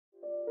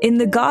In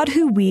The God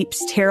Who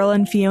Weeps, Terryl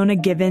and Fiona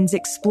Givens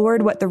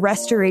explored what the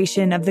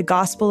restoration of the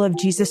gospel of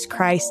Jesus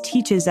Christ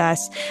teaches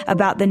us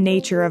about the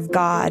nature of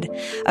God.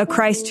 A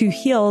Christ Who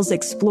Heals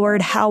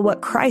explored how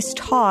what Christ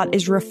taught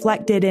is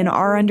reflected in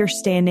our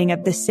understanding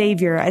of the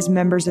Savior as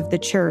members of the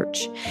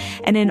church.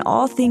 And in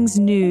All Things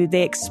New,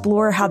 they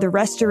explore how the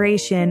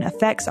restoration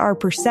affects our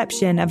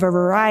perception of a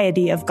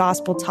variety of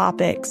gospel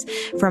topics,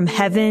 from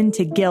heaven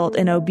to guilt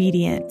and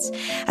obedience.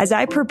 As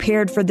I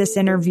prepared for this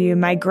interview,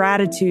 my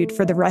gratitude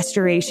for the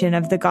restoration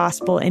of the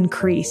gospel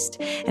increased,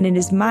 and it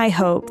is my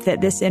hope that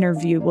this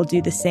interview will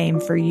do the same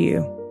for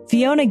you.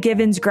 Fiona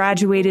Givens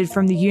graduated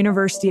from the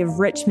University of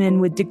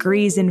Richmond with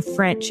degrees in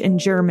French and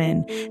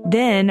German,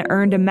 then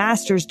earned a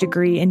master's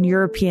degree in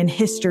European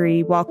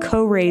history while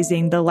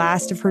co-raising the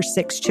last of her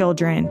 6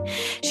 children.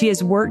 She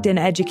has worked in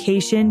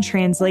education,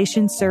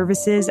 translation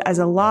services, as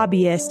a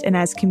lobbyist, and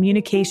as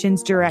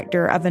communications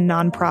director of a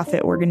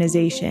nonprofit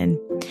organization.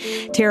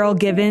 Terryl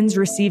Givens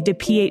received a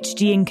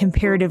PhD in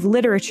comparative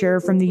literature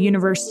from the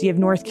University of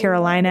North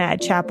Carolina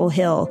at Chapel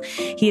Hill.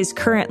 He is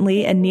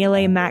currently a Neal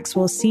A.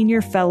 Maxwell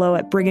Senior Fellow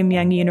at Brigham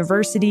Young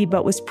University,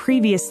 but was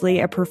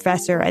previously a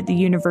professor at the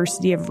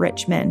University of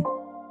Richmond.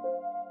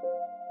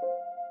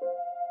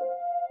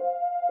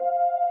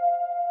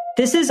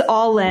 This is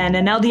All In,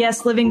 an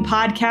LDS Living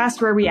podcast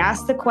where we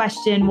ask the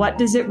question, what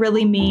does it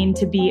really mean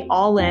to be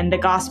all in the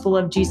gospel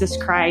of Jesus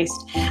Christ?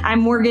 I'm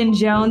Morgan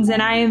Jones,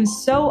 and I am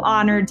so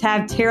honored to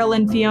have Terryl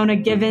and Fiona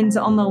Givens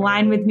on the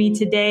line with me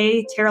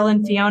today. Terryl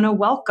and Fiona,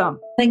 welcome.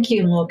 Thank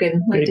you,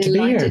 Morgan. We're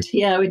delighted.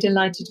 Yeah, we're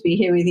delighted to be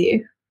here with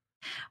you.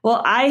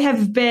 Well, I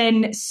have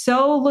been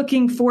so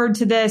looking forward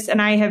to this,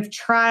 and I have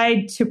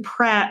tried to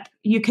prep.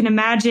 You can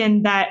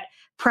imagine that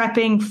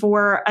prepping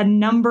for a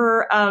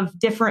number of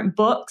different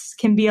books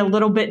can be a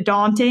little bit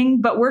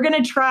daunting, but we're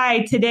going to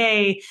try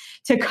today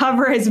to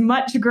cover as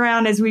much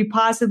ground as we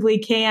possibly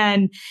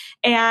can.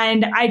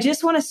 And I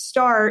just want to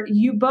start,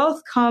 you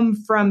both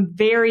come from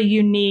very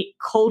unique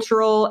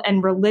cultural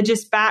and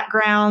religious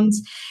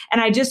backgrounds. And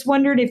I just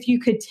wondered if you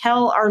could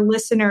tell our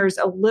listeners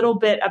a little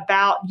bit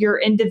about your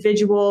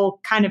individual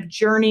kind of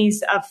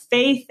journeys of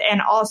faith,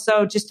 and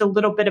also just a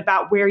little bit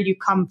about where you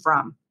come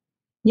from.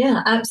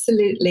 Yeah,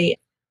 absolutely.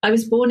 I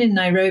was born in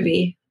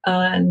Nairobi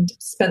and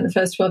spent the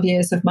first 12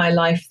 years of my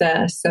life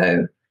there.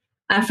 So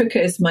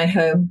Africa is my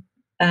home,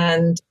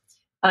 and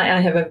I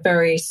have a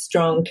very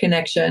strong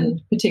connection,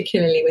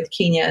 particularly with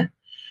Kenya.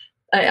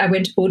 I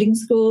went to boarding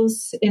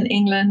schools in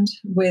England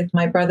with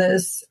my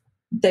brothers.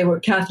 They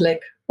were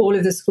Catholic. All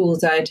of the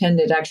schools I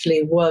attended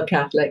actually were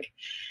Catholic.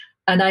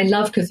 And I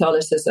love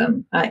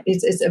Catholicism.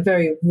 It's a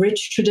very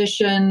rich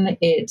tradition.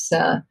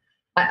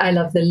 I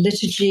love the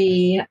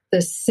liturgy,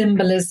 the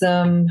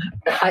symbolism.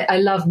 I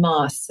love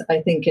Mass. I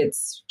think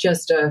it's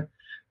just a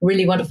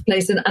really wonderful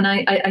place. And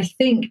I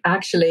think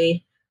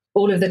actually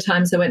all of the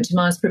times I went to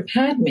Mass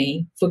prepared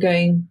me for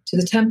going to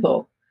the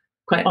temple,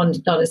 quite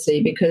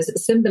honestly, because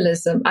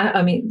symbolism,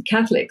 I mean,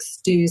 Catholics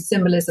do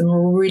symbolism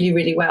really,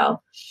 really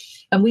well.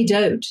 And we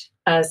don't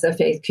as a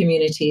faith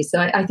community. So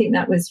I think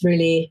that was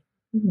really,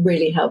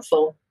 really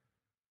helpful.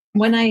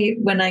 When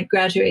I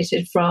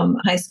graduated from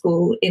high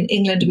school in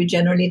England, we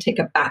generally take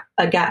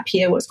a gap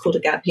year, what's called a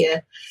gap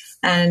year,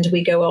 and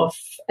we go off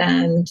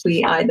and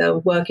we either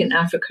work in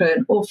Africa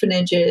in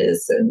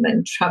orphanages and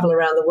then travel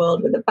around the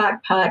world with a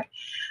backpack.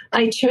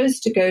 I chose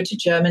to go to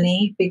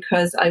Germany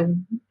because I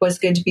was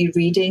going to be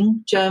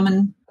reading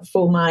German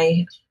for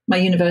my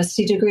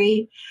university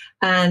degree,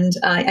 and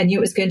I knew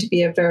it was going to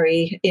be a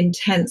very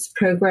intense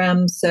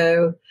program.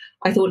 So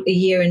I thought a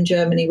year in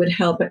Germany would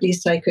help. At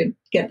least I could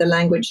get the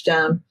language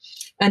down.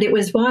 And it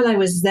was while I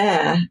was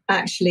there,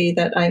 actually,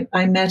 that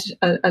I met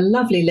a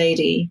lovely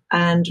lady,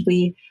 and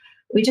we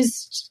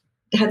just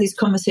had these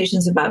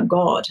conversations about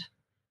God.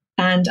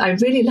 And I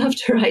really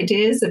loved her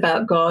ideas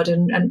about God,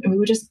 and we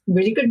were just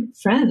really good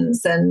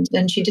friends.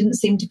 And she didn't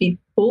seem to be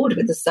bored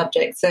with the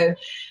subject. So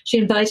she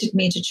invited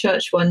me to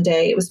church one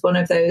day. It was one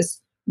of those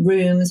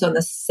rooms on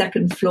the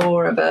second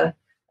floor of a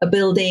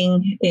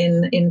building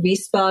in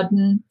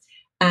Wiesbaden.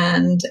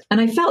 And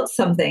I felt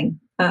something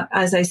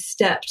as I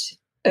stepped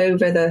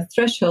over the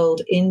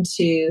threshold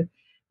into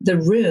the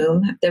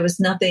room. There was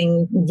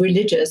nothing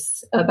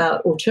religious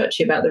about or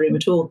churchy about the room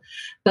at all.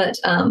 But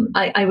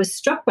I was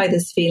struck by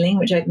this feeling,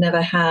 which I'd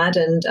never had.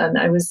 And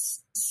I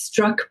was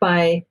struck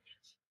by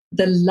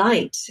the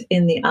light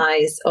in the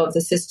eyes of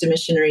the sister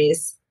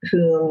missionaries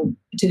to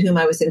whom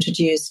I was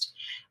introduced.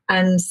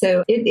 And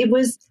so it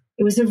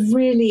was a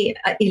really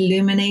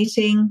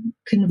illuminating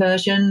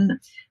conversion.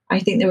 I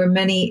think there were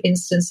many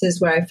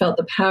instances where I felt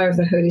the power of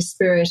the Holy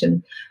Spirit.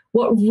 And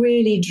what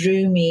really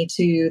drew me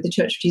to the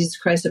Church of Jesus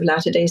Christ of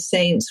Latter-day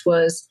Saints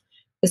was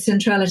the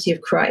centrality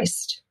of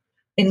Christ.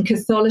 In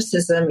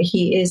Catholicism,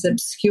 he is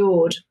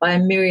obscured by a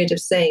myriad of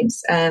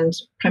saints and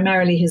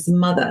primarily his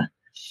mother.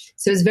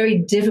 So it's very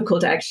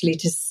difficult actually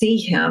to see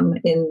him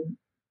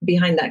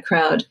behind that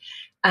crowd.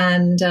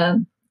 And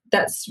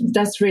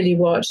that's really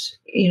what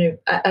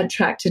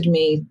attracted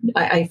me.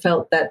 I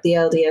felt that the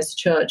LDS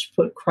Church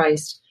put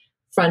Christ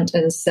front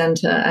and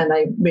center, and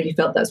I really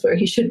felt that's where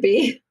he should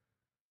be.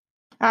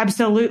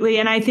 Absolutely.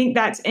 And I think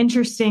that's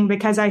interesting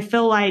because I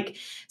feel like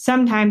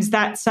sometimes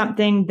that's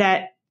something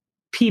that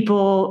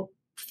people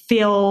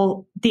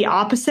feel the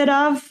opposite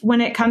of when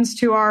it comes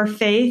to our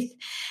faith.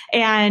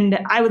 And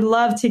I would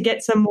love to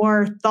get some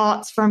more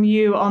thoughts from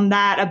you on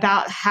that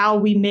about how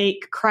we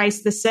make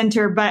Christ the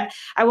center. But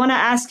I want to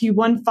ask you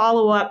one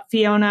follow-up,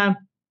 Fiona.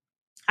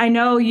 I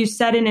know you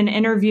said in an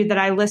interview that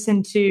I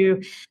listened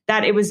to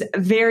that it was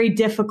very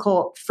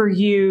difficult for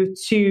you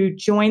to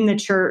join the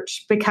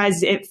church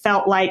because it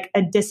felt like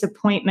a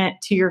disappointment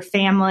to your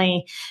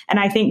family. And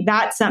I think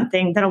that's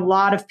something that a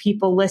lot of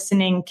people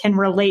listening can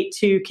relate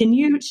to. Can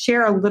you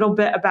share a little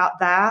bit about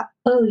that?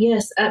 Oh,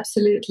 yes,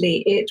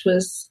 absolutely. It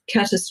was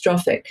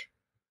catastrophic.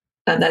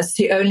 And that's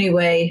the only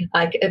way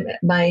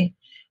my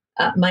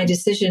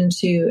decision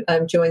to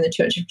join the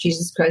Church of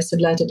Jesus Christ of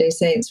Latter-day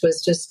Saints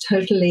was just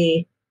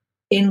totally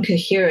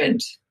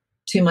incoherent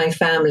to my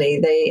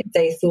family.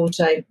 They thought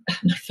my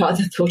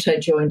father thought I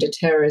joined a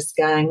terrorist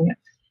gang.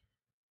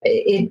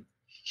 It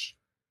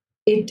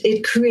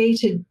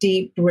created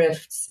deep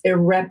rifts,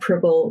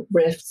 irreparable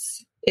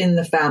rifts in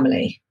the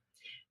family.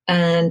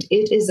 And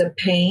it is a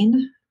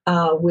pain,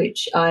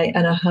 and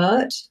a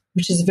hurt,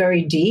 which is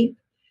very deep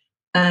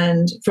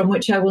and from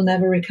which I will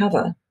never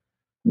recover.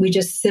 We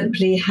just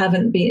simply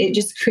haven't been, it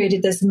just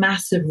created this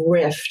massive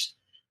rift,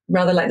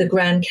 rather like the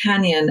Grand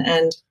Canyon,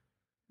 and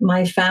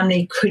my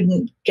family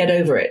couldn't get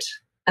over it.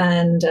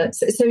 And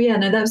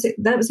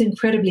that was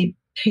incredibly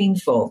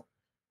painful.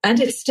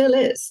 And it still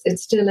is. It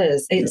still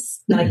is.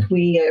 It's like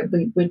I'm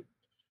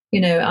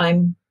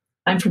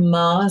from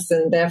Mars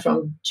and they're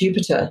from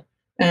Jupiter,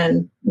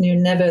 and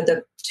never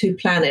the two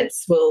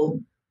planets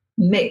will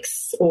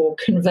mix or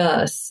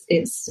converse.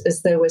 It's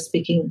as though as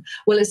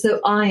though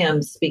I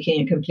am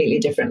speaking a completely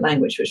different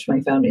language, which my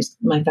family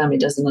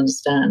doesn't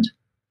understand.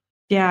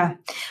 Yeah.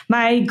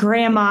 My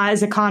grandma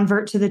is a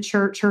convert to the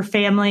church. Her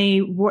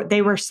family,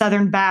 they were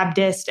Southern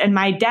Baptist. And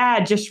my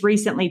dad just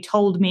recently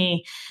told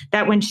me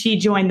that when she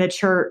joined the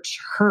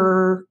church,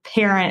 her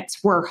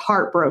parents were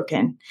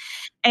heartbroken.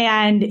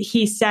 And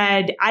he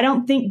said, I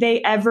don't think they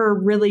ever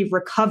really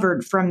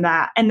recovered from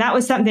that. And that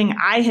was something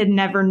I had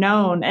never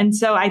known. And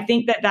so I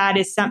think that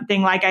is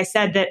something, like I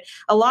said, that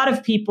a lot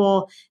of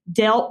people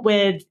dealt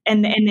with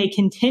and they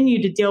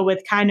continue to deal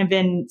with kind of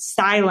in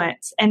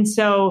silence. And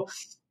so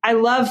I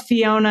love,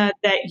 Fiona,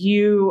 that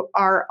you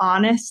are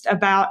honest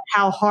about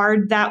how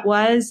hard that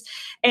was.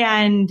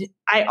 And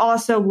I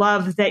also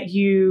love that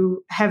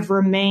you have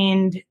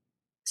remained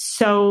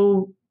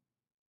so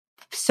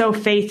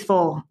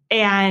faithful.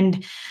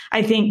 And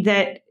I think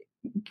that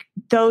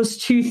those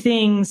two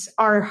things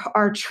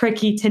are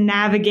tricky to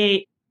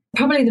navigate.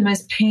 Probably the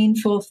most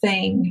painful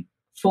thing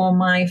for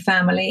my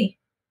family,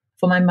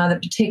 for my mother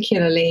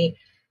particularly,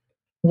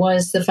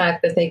 was the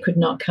fact that they could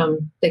not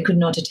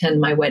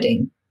attend my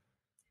wedding.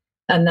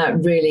 And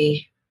that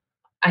really,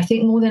 I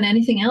think more than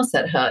anything else,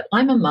 that hurt.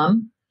 I'm a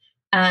mum,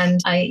 and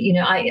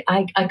I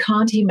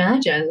can't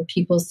imagine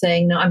people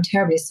saying, no, I'm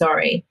terribly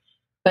sorry,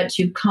 but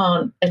you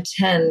can't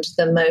attend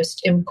the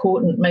most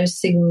important, most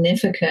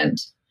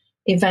significant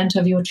event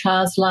of your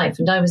child's life.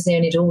 And I was the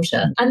only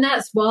daughter. And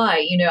that's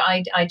why,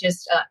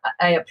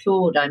 I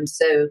applaud. I'm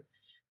so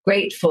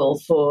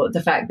grateful for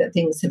the fact that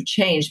things have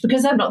changed,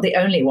 because I'm not the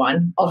only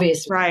one,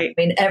 obviously. Right.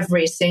 I mean,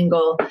 every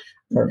single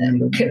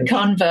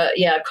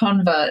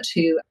convert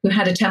who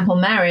had a temple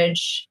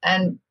marriage,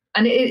 and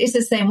it's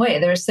the same way.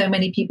 There are so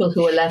many people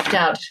who are left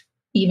out,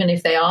 even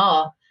if they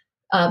are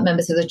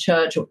members of the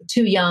church, or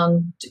too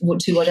young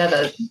to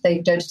whatever, they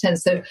don't attend.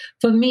 So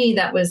for me,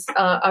 that was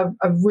a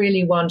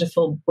really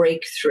wonderful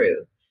breakthrough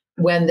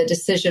when the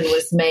decision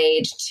was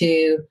made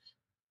to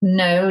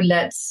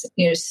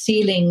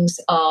sealings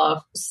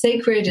are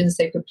sacred in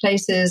sacred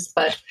places,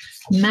 but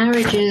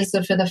marriages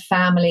are for the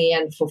family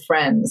and for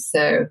friends.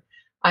 So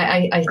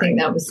I think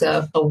that was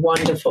a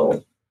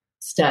wonderful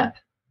step.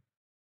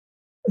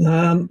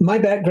 My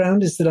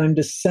background is that I'm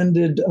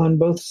descended on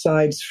both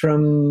sides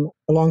from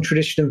a long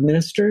tradition of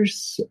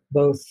ministers,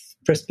 both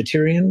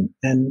Presbyterian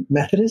and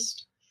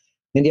Methodist.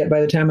 And yet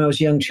by the time I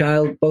was a young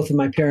child, both of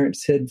my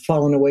parents had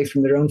fallen away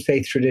from their own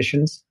faith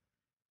traditions.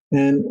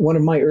 And one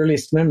of my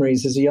earliest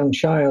memories as a young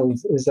child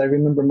is I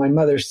remember my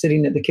mother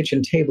sitting at the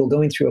kitchen table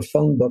going through a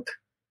phone book,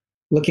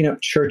 looking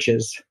up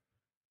churches,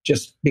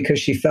 just because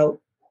she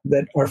felt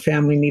that our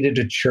family needed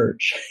a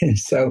church. And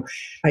so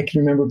I can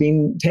remember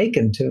being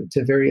taken to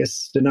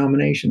various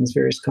denominations,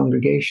 various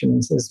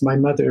congregations, as my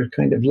mother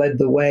kind of led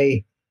the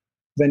way.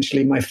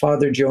 Eventually, my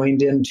father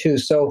joined in too.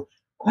 So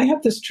I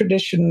have this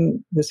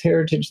tradition, this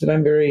heritage that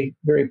I'm very,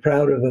 very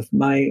proud of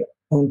my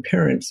own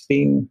parents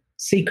being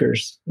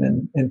seekers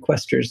and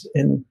questers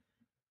in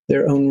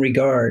their own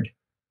regard.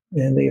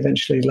 And they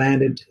eventually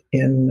landed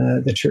in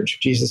the Church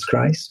of Jesus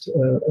Christ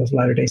of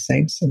Latter-day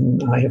Saints,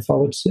 and I have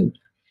followed suit.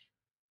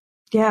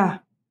 Yeah.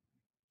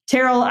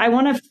 Terryl, I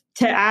want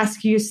to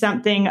ask you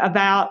something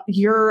about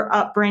your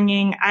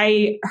upbringing.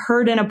 I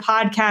heard in a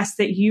podcast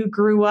that you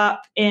grew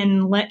up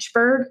in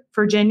Lynchburg,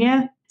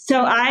 Virginia.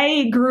 So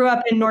I grew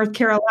up in North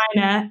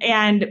Carolina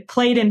and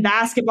played in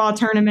basketball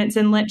tournaments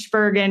in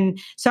Lynchburg. And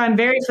so I'm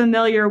very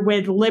familiar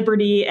with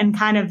Liberty and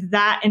kind of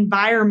that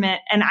environment.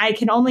 And I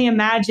can only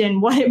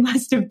imagine what it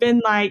must have been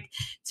like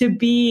to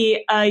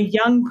be a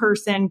young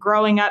person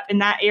growing up in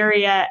that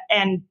area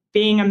and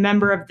being a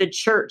member of the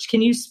church.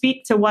 Can you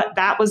speak to what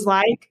that was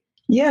like?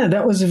 Yeah,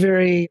 that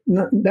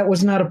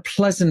was not a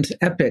pleasant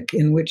epoch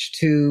in which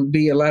to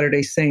be a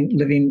Latter-day Saint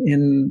living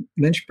in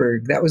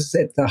Lynchburg. That was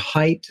at the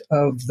height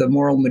of the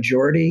moral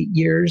majority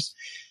years.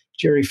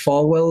 Jerry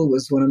Falwell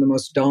was one of the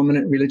most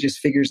dominant religious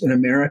figures in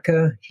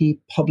America. He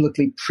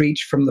publicly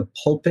preached from the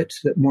pulpit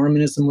that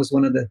Mormonism was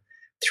one of the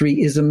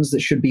 3 isms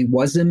that should be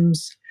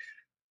wasms.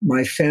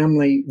 My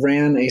family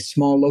ran a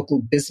small local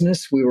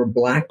business. We were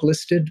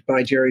blacklisted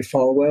by Jerry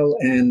Falwell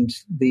and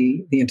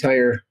the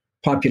entire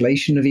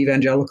population of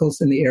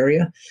evangelicals in the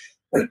area.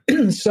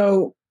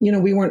 So,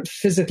 we weren't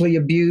physically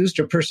abused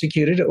or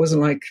persecuted. It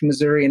wasn't like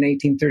Missouri in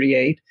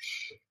 1838.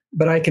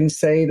 But I can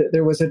say that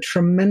there was a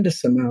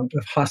tremendous amount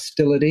of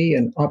hostility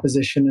and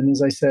opposition. And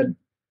as I said,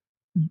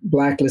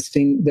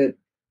 blacklisting that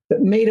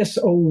made us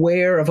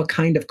aware of a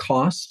kind of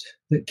cost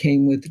that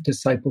came with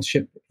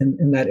discipleship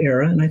in that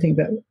era. And I think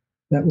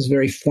that was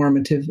very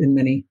formative in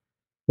many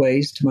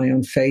ways to my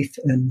own faith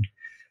and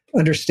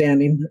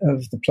understanding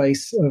of the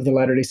place of the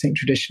Latter-day Saint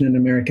tradition in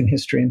American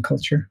history and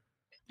culture.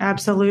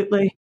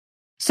 Absolutely.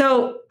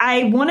 So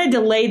I wanted to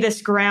lay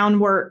this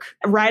groundwork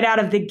right out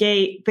of the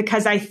gate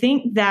because I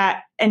think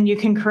that, and you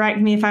can correct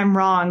me if I'm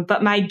wrong,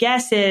 but my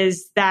guess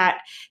is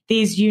that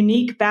these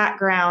unique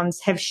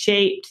backgrounds have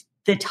shaped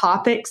the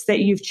topics that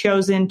you've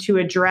chosen to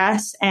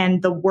address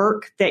and the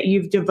work that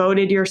you've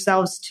devoted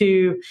yourselves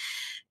to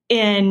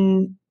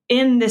in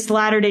this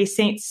Latter-day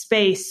Saint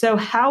space. So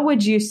how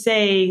would you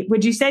say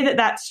that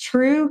that's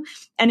true?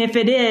 And if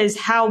it is,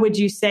 how would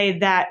you say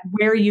that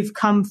where you've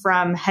come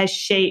from has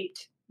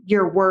shaped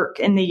your work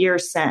in the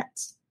years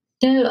since?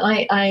 No,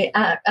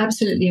 I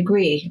absolutely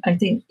agree. I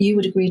think you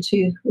would agree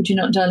too, would you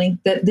not, darling?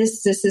 That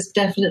this has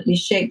definitely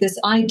shaped this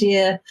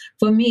idea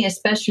for me,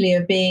 especially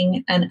of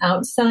being an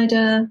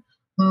outsider.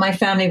 My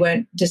family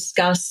won't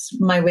discuss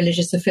my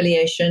religious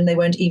affiliation. They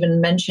won't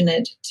even mention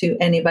it to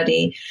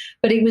anybody.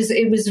 But it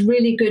was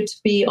really good to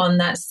be on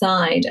that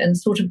side and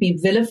sort of be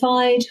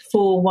vilified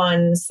for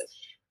one's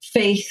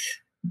faith,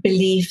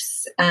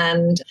 beliefs.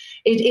 And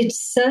it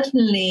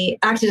certainly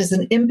acted as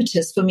an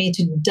impetus for me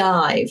to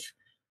dive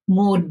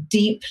more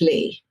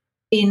deeply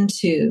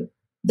into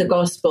the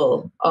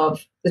gospel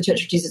of the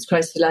Church of Jesus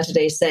Christ of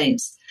Latter-day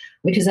Saints,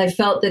 because I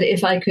felt that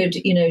if I could,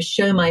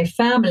 show my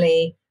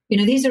family,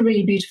 these are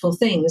really beautiful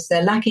things.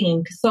 They're lacking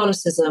in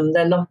Catholicism.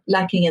 They're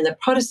lacking in the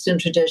Protestant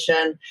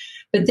tradition.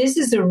 But this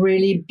is a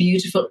really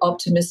beautiful,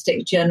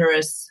 optimistic,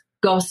 generous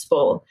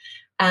gospel.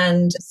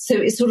 And so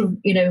it's sort of,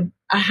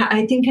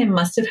 I think I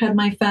must have had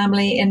my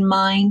family in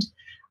mind.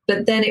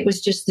 But then it was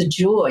just the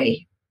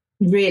joy,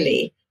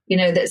 really,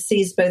 that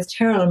sees both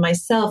Terryl and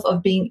myself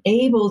of being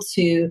able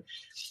to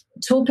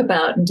talk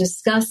about and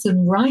discuss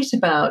and write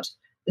about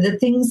the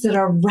things that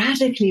are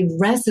radically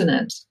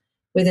resonant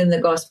within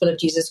the gospel of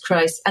Jesus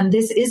Christ. And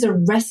this is a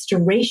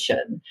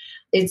restoration.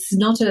 It's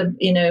not an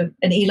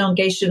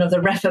elongation of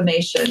the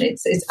Reformation.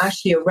 It's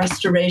actually a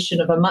restoration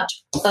of a much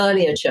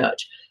earlier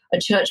church, a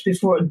church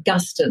before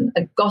Augustine,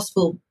 a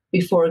gospel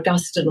before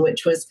Augustine,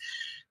 which was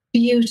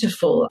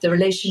beautiful. The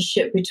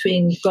relationship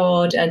between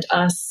God and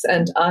us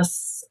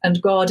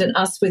and God and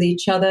us with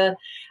each other.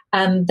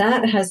 And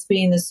that has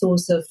been the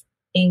source of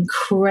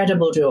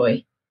incredible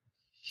joy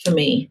for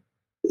me.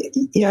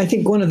 Yeah, I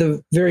think one of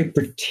the very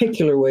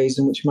particular ways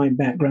in which my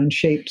background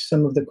shaped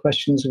some of the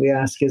questions we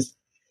ask is,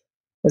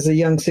 as a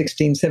young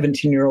 16,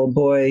 17-year-old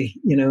boy,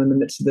 in the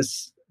midst of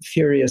this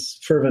furious,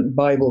 fervent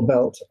Bible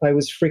belt, I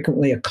was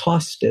frequently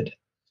accosted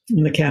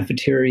in the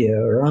cafeteria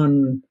or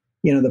on,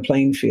 the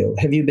playing field.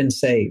 Have you been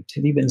saved?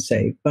 Have you been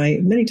saved? By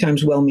many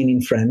times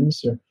well-meaning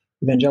friends or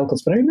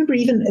evangelicals. But I remember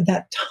even at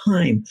that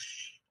time,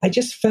 I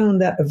just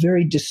found that a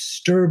very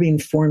disturbing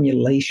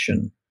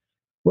formulation.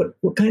 What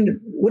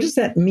does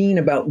that mean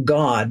about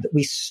God, that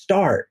we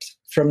start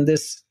from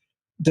this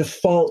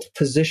default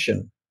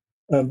position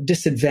of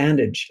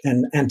disadvantage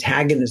and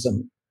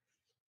antagonism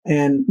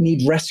and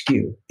need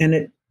rescue? And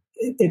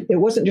it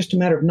wasn't just a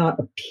matter of not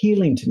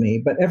appealing to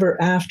me, but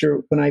ever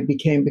after when I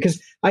became,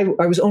 because I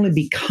was only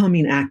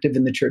becoming active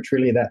in the church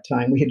really at that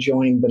time. We had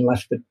joined and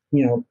left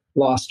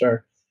lost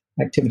our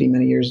activity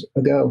many years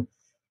ago.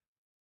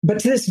 But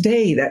to this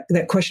day,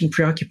 that question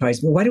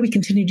preoccupies me. Why do we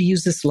continue to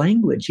use this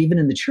language, even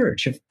in the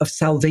church, of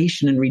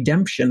salvation and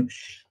redemption,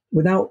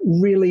 without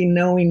really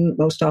knowing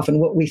most often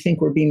what we think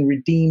we're being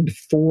redeemed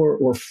for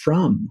or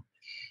from?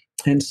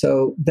 And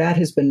so that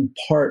has been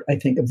part, I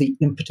think, of the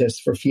impetus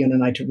for Fiona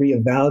and I to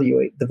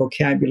reevaluate the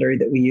vocabulary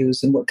that we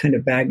use and what kind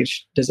of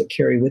baggage does it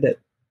carry with it.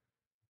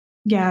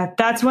 Yeah,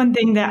 that's one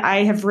thing that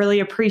I have really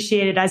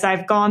appreciated as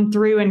I've gone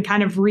through and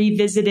kind of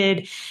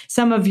revisited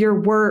some of your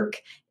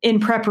work in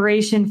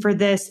preparation for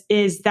this,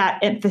 is that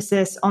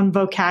emphasis on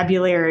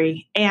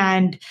vocabulary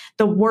and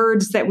the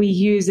words that we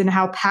use and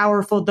how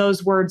powerful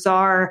those words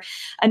are.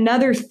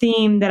 Another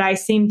theme that I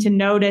seem to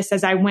notice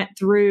as I went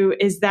through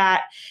is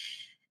that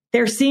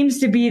there seems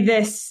to be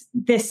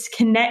this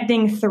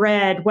connecting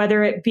thread,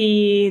 whether it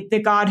be the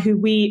God who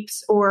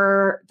weeps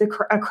or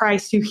a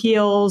Christ who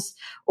heals,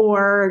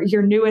 or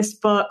your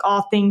newest book,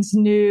 All Things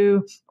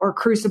New, or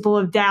Crucible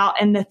of Doubt.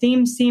 And the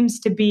theme seems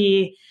to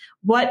be,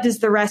 what does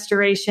the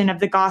restoration of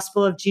the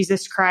gospel of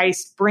Jesus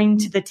Christ bring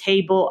to the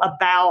table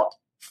about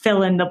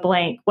fill in the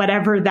blank,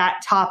 whatever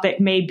that topic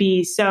may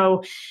be.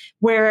 So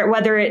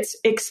whether it's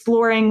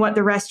exploring what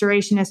the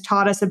restoration has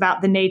taught us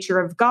about the nature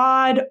of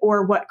God,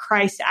 or what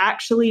Christ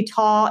actually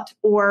taught,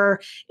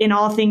 or in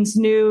All Things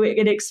New,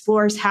 it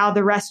explores how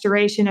the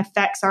restoration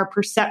affects our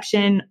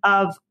perception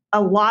of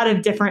a lot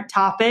of different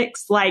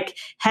topics like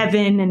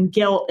heaven and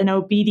guilt and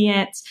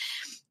obedience.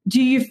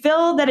 Do you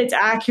feel that it's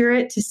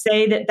accurate to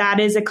say that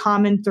that is a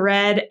common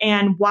thread?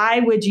 And why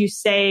would you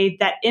say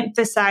that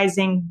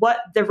emphasizing what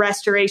the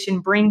restoration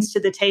brings to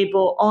the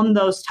table on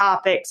those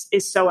topics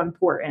is so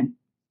important?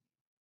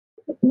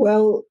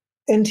 Well,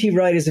 N.T.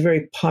 Wright is a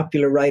very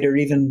popular writer,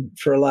 even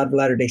for a lot of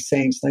Latter-day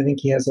Saints. I think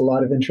he has a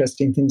lot of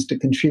interesting things to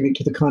contribute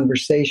to the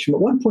conversation.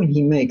 But one point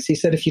he makes, he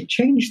said, if you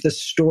change the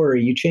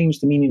story, you change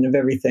the meaning of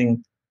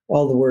everything,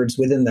 all the words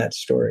within that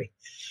story.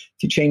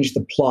 If you change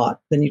the plot,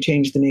 then you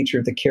change the nature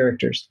of the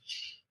characters.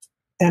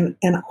 And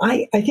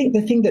I think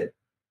the thing that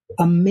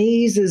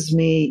amazes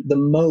me the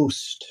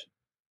most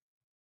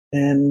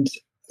and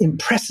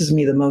impresses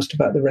me the most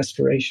about the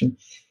restoration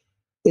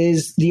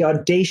is the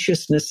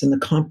audaciousness and the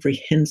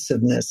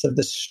comprehensiveness of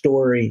the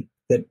story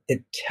that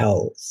it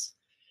tells,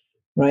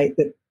 right?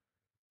 That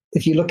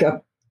if you look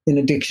up in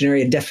a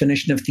dictionary a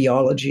definition of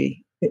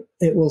theology,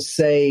 it will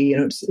say,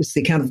 it's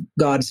the account of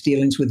God's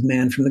dealings with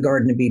man from the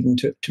Garden of Eden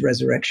to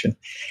resurrection.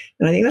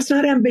 And I think that's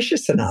not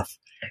ambitious enough,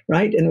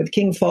 right? And with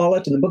King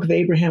Follett and the Book of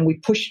Abraham, we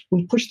push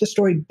the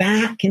story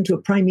back into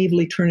a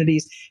primeval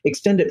eternities,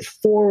 extend it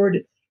forward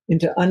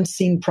into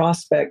unseen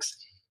prospects.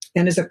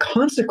 And as a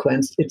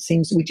consequence, it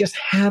seems we just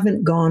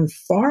haven't gone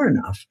far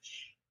enough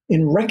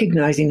in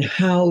recognizing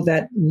how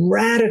that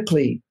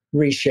radically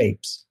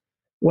reshapes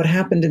what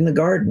happened in the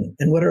garden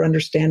and what our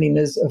understanding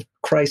is of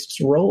Christ's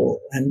role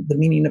and the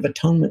meaning of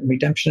atonement and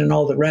redemption and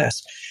all the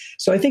rest.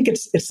 So I think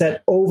it's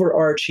that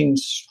overarching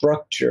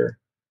structure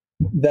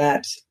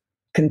that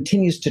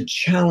continues to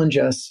challenge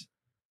us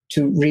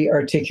to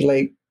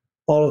re-articulate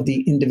all of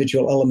the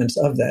individual elements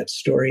of that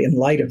story in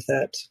light of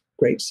that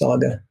great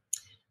saga.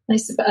 I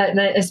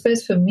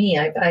suppose for me,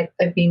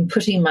 I've been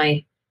putting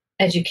my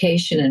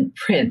education in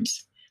print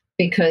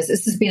because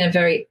this has been a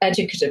very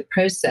educative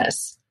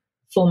process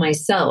for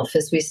myself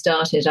as we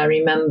started. I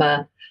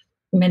remember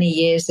many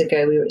years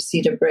ago, we were at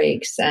Cedar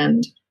Breaks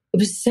and it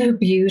was so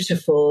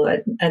beautiful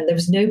and there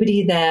was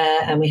nobody there.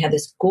 And we had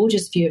this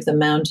gorgeous view of the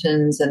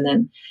mountains. And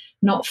then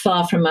not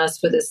far from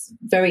us was this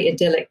very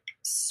idyllic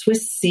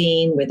Swiss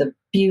scene with a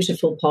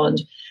beautiful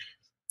pond.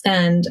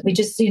 And we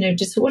just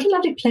what a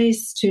lovely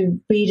place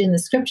to read in the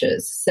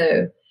scriptures.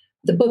 So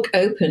the book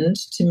opened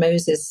to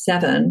Moses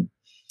 7.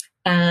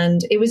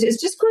 And it was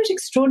just quite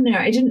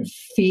extraordinary. I didn't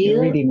feel...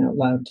 You're reading out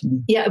loud to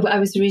me. Yeah, I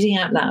was reading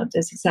out loud.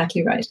 That's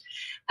exactly right.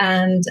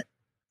 And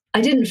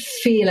I didn't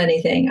feel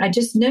anything. I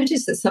just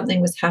noticed that something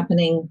was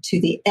happening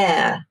to the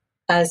air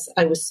as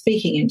I was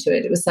speaking into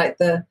it. It was like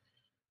the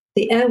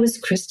air was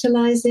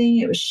crystallizing.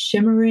 It was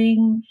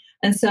shimmering.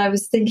 And so I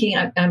was thinking,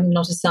 I'm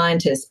not a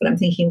scientist, but I'm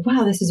thinking,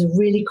 wow, this is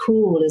really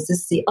cool. Is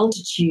this the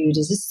altitude?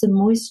 Is this the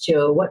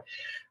moisture?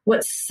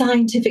 What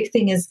scientific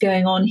thing is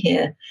going on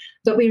here?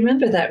 But we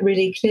remember that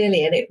really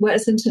clearly. And it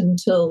wasn't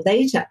until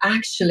later,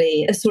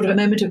 actually, a sort of a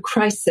moment of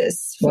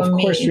crisis for me. Well,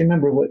 of course,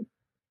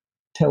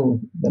 tell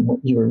them what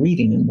you were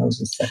reading in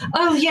Moses 7.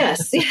 Oh,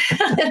 yes. It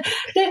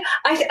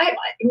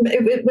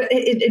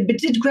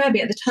did grab me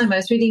at the time. I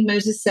was reading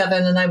Moses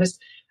 7 and I was,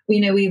 I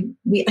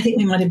think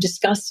we might have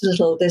discussed a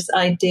little this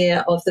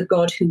idea of the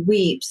God who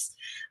weeps,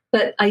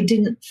 but I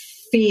didn't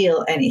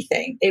feel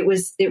anything. It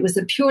was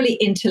a purely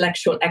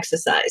intellectual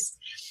exercise.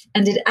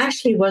 And it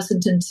actually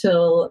wasn't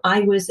until I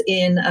was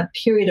in a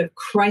period of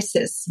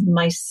crisis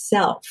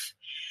myself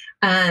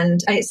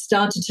and I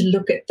started to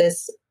look at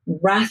this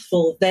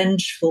wrathful,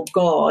 vengeful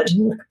God.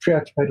 You were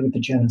preoccupied with the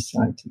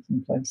genocide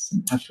taking place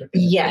in Africa.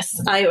 Yes,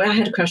 I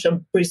had a crush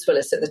on Bruce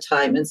Willis at the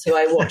time, and so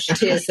I watched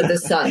Tears of the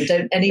Sun.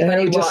 Don't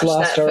anybody watch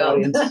that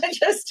film?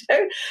 Just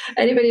don't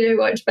anybody don't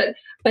watch. But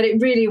it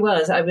really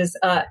was.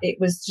 It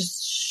was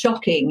just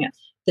shocking,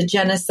 the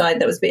genocide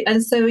that was being.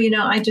 And so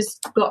I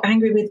just got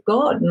angry with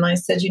God, and I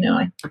said,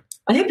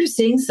 I hope you're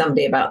seeing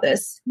somebody about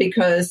this,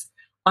 because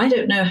I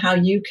don't know how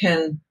you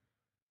can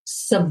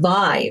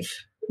survive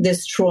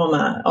this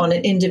trauma on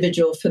an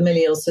individual,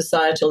 familial,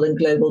 societal, and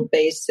global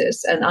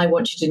basis. And I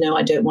want you to know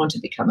I don't want to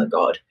become a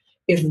god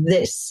if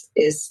this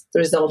is the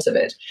result of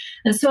it.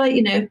 And so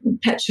I,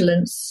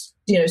 petulance,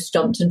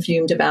 stomped and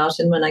fumed about.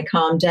 And when I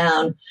calmed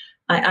down,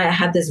 I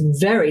had this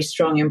very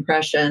strong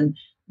impression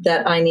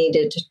that I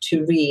needed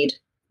to read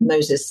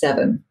Moses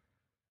 7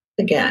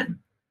 again.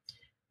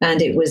 And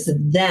it was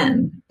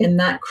then, in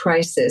that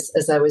crisis,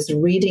 as I was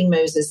reading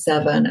Moses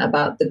 7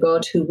 about the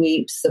God who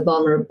weeps, the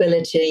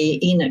vulnerability,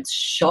 Enoch's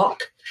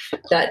shock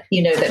that,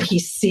 that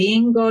he's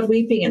seeing God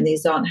weeping, and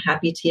these aren't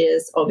happy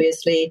tears,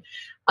 obviously.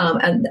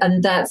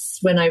 And that's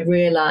when I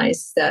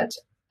realized that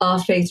our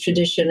faith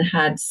tradition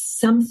had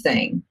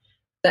something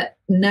that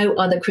no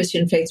other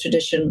Christian faith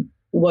tradition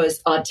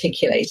was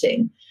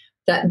articulating,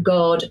 that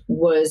God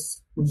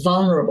was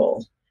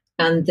vulnerable,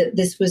 and that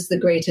this was the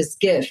greatest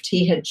gift.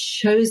 He had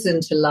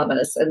chosen to love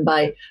us, and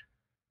by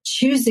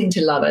choosing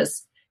to love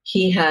us,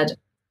 he had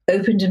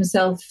opened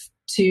himself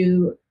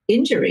to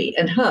injury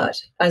and hurt,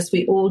 as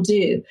we all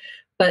do.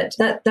 But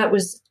that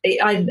was,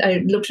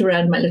 I looked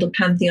around my little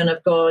pantheon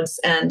of gods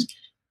and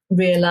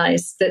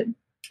realized that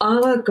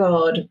our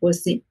God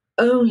was the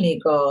only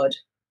God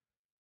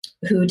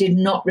who did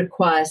not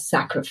require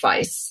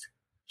sacrifice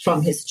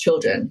from his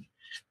children,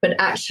 but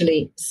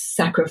actually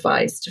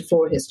sacrificed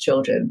for his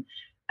children.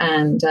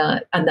 And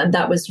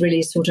that was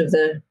really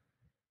the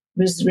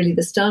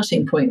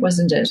starting point,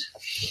 wasn't it?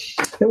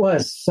 It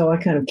was. So I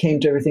kind of came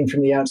to everything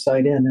from the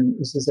outside in, and it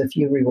was as if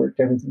you reworked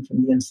everything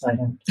from the inside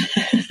out.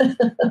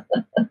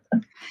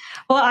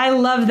 Well, I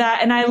love that.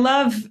 And I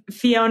love,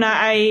 Fiona,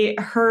 I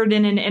heard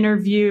in an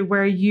interview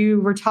where you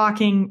were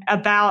talking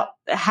about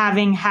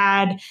having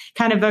had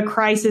kind of a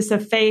crisis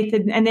of faith.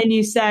 And then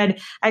you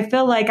said, I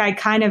feel like I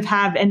kind of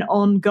have an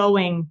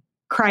ongoing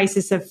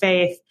crisis of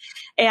faith.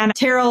 And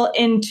Terryl,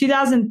 in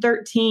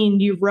 2013,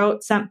 you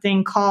wrote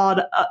something called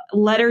A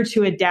Letter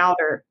to a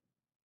Doubter.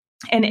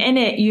 And in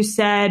it, you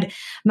said,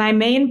 my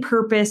main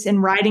purpose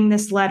in writing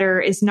this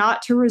letter is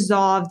not to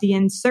resolve the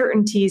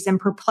uncertainties and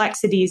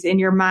perplexities in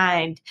your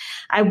mind.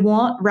 I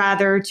want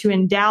rather to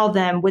endow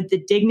them with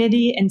the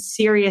dignity and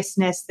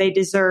seriousness they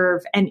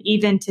deserve, and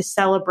even to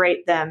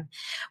celebrate them.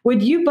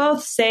 Would you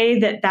both say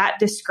that that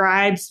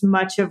describes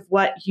much of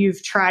what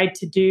you've tried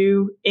to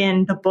do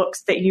in the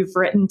books that you've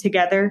written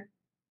together?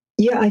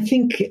 Yeah, I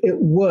think it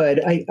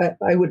would.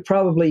 I would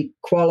probably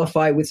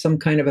qualify with some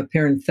kind of a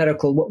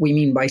parenthetical what we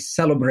mean by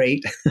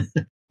celebrate.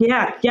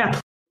 Yeah.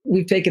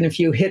 We've taken a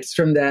few hits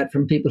from that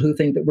from people who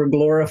think that we're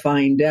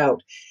glorifying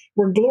doubt.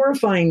 We're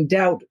glorifying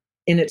doubt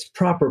in its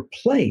proper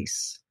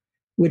place,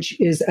 which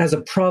is as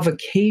a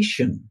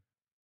provocation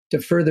to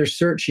further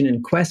searching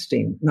and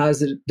questing, not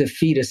as a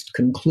defeatist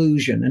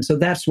conclusion. And so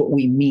that's what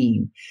we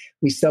mean.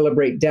 We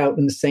celebrate doubt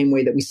in the same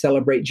way that we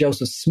celebrate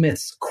Joseph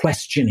Smith's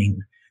questioning.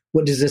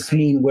 What does this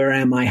mean? Where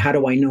am I? How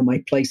do I know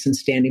my place in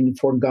standing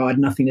before God?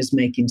 Nothing is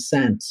making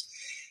sense.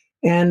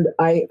 And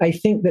I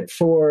think that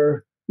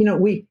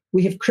we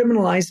have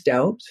criminalized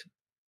doubt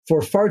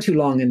for far too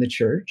long in the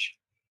church.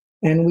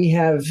 And we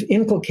have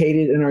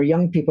inculcated in our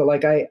young people,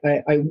 like I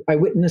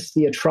witnessed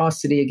the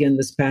atrocity again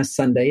this past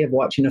Sunday of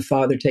watching a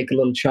father take a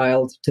little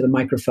child to the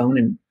microphone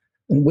and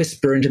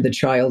whisper into the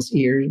child's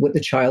ear what the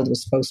child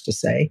was supposed to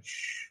say,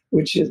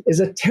 which is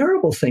a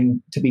terrible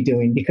thing to be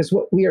doing, because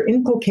what we are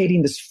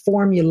inculcating this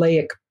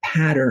formulaic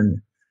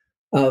pattern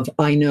of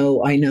I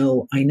know.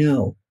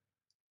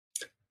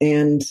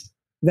 And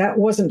that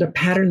wasn't a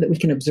pattern that we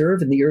can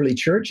observe in the early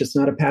church. It's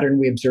not a pattern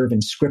we observe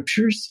in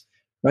scriptures,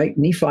 right?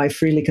 Nephi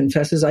freely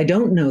confesses, I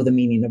don't know the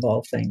meaning of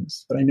all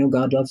things, but I know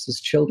God loves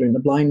his children. The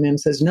blind man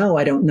says, no,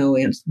 I don't know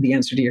the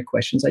answer to your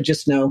questions. I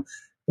just know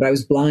that I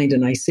was blind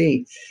and I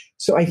see.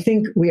 So I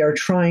think we are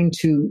trying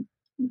to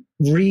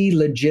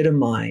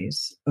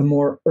re-legitimize a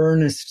more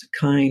earnest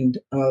kind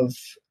of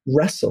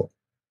wrestle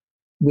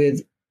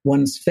with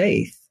one's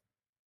faith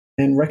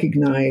and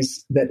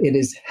recognize that it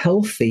is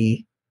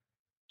healthy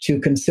to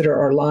consider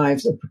our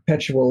lives a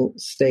perpetual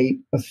state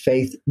of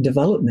faith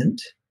development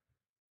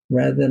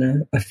rather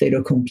than a fait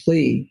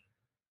accompli.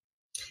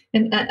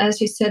 And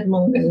as you said,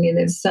 Morgan,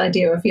 this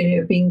idea of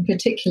being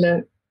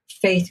particular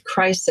faith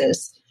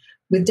crisis.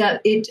 With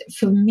that,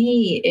 for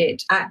me,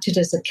 it acted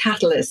as a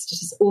catalyst. It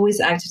has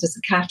always acted as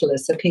a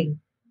catalyst. Okay,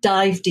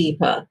 dive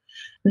deeper.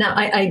 Now,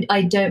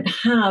 I don't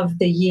have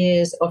the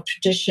years of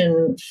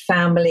tradition,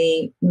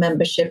 family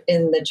membership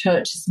in the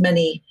church as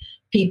many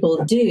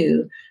people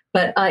do,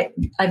 but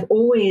I've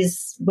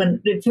always,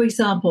 for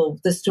example,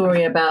 the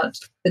story about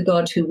the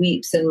God who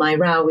weeps and my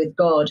row with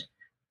God,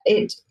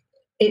 it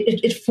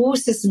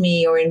forces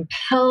me or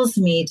impels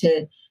me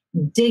to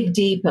dig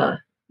deeper.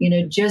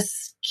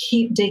 Just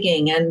keep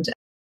digging. And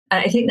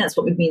I think that's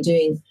what we've been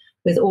doing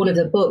with all of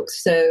the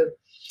books. So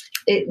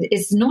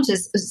it's not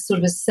as sort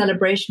of a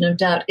celebration of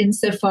doubt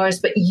insofar as,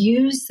 but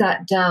use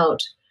that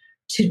doubt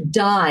to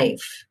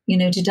dive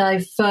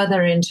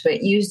further into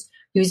it.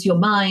 Use your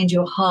mind,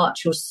 your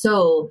heart, your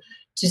soul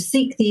to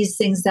seek these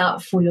things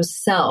out for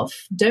yourself.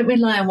 Don't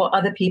rely on what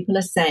other people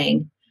are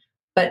saying,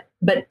 but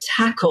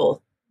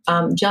tackle,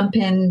 jump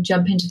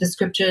into the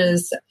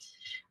scriptures.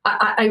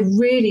 I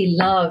really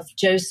love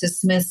Joseph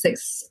Smith's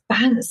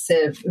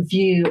expansive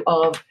view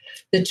of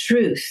the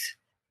truth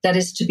that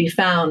is to be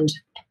found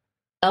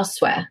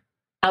elsewhere,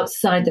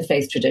 outside the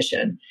faith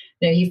tradition.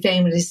 He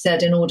famously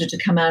said, in order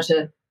to come out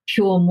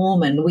pure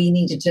Mormon. We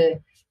needed to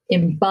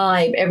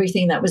imbibe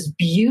everything that was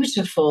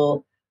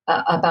beautiful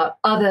about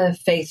other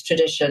faith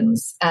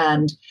traditions.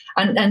 And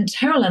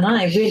Terryl and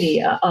I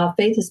really, our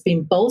faith has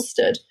been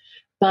bolstered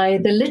by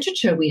the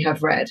literature we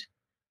have read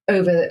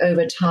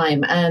over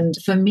time. And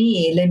for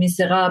me, Les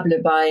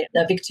Miserables by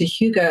Victor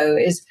Hugo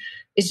is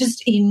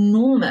just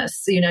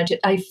enormous.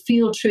 I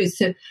feel truth.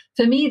 So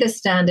for me, the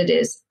standard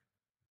is,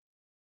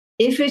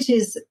 if it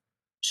is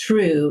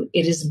true,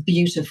 it is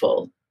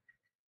beautiful.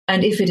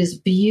 And if it is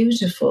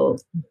beautiful,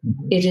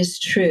 it is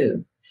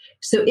true.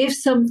 So if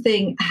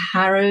something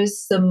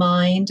harrows the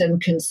mind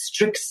and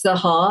constricts the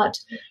heart,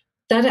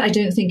 that I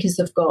don't think is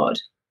of God.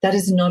 That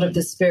is not of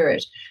the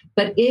Spirit.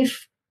 But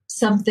if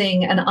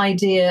something, an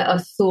idea, a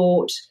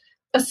thought,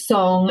 a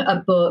song, a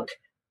book,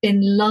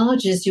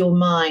 enlarges your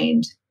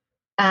mind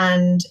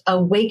and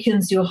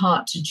awakens your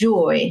heart to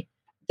joy,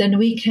 then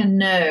we can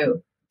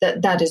know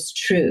that that is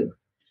true.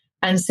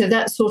 And so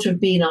that's sort of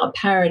been our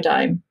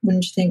paradigm,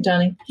 wouldn't you think,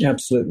 darling?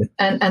 Absolutely.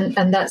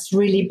 And that's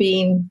really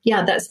been,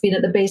 that's been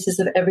at the basis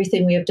of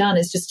everything we have done,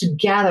 is just to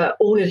gather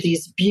all of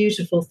these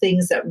beautiful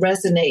things that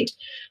resonate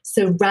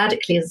so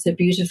radically and so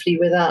beautifully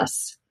with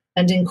us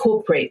and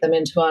incorporate them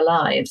into our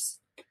lives.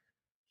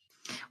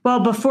 Well,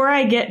 before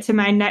I get to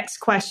my next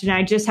question,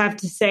 I just have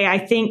to say, I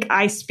think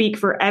I speak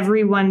for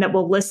everyone that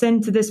will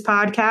listen to this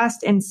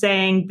podcast in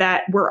saying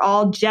that we're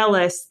all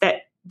jealous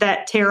that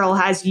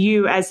Terryl has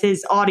you as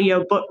his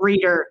audiobook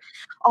reader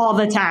all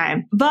the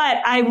time. But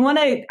I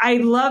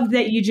love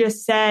that you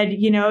just said,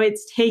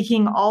 it's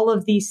taking all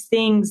of these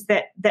things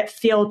that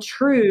feel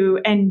true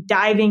and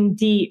diving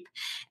deep.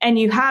 And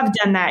you have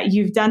done that.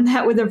 You've done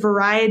that with a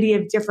variety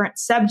of different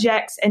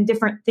subjects and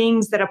different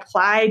things that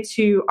apply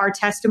to our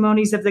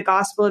testimonies of the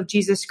gospel of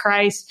Jesus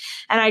Christ.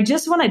 And I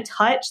just want to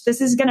touch, this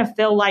is going to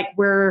feel like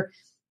we're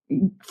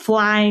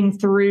flying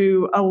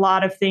through a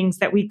lot of things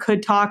that we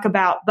could talk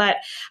about, but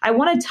I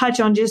want to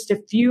touch on just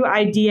a few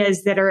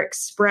ideas that are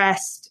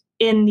expressed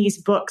in these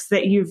books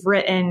that you've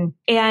written.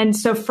 And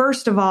so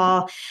first of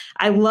all,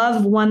 I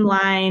love one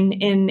line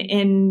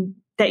in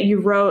that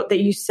you wrote,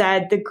 that you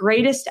said, the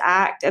greatest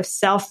act of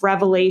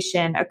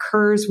self-revelation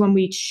occurs when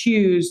we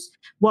choose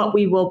what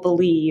we will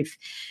believe.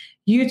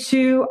 You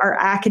two are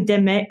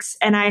academics,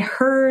 and I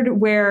heard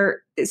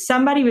where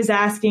somebody was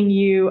asking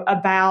you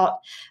about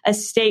a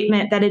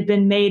statement that had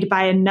been made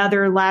by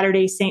another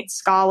Latter-day Saint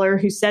scholar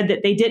who said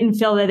that they didn't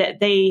feel that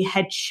they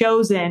had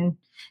chosen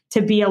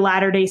to be a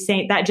Latter-day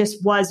Saint. That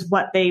just was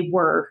what they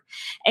were.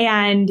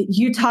 And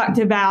you talked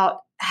about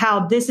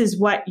how this is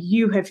what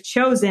you have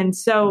chosen.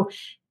 So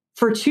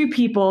for two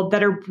people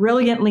that are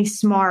brilliantly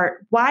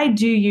smart, why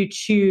do you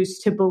choose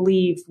to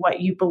believe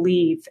what you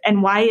believe?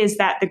 And why is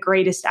that the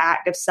greatest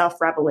act of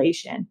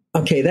self-revelation?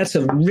 Okay, that's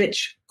a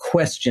rich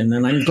question.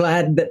 And I'm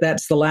glad that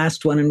that's the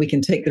last one and we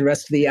can take the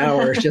rest of the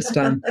hour just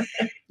on.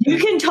 You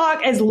can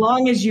talk as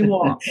long as you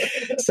want.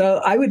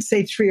 So I would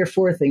say 3 or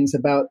 4 things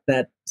about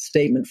that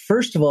statement.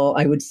 First of all,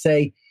 I would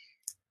say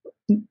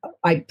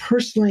I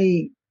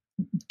personally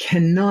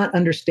cannot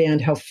understand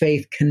how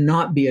faith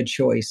cannot be a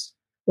choice,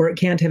 or it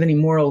can't have any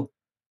moral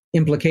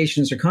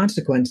implications or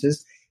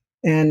consequences.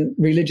 And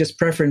religious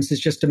preference is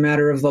just a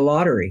matter of the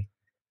lottery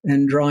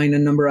and drawing a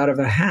number out of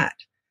a hat.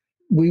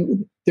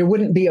 There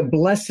wouldn't be a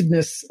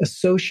blessedness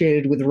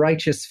associated with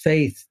righteous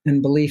faith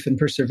and belief and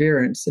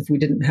perseverance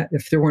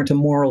if there weren't a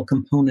moral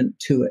component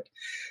to it.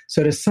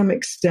 So to some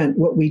extent,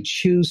 what we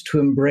choose to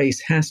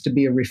embrace has to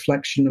be a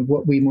reflection of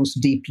what we most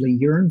deeply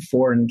yearn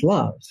for and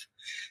love.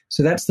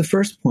 So that's the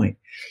first point.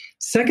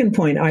 Second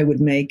point I would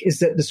make is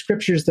that the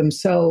scriptures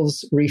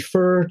themselves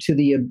refer to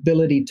the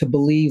ability to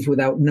believe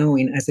without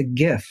knowing as a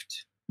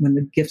gift. When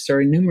the gifts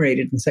are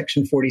enumerated in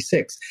section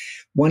 46,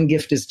 one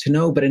gift is to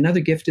know, but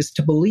another gift is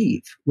to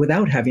believe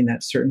without having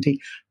that certainty.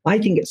 I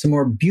think it's a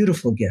more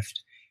beautiful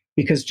gift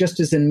because just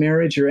as in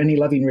marriage or any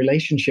loving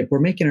relationship, we're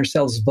making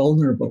ourselves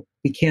vulnerable.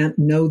 We can't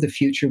know the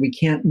future. We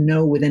can't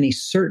know with any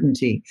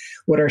certainty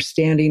what our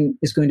standing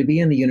is going to be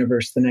in the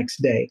universe the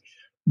next day.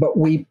 But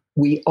we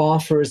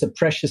offer as a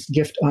precious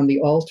gift on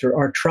the altar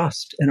our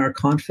trust and our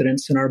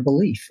confidence and our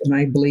belief. And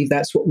I believe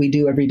that's what we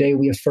do every day.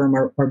 We affirm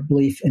our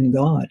belief in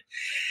God.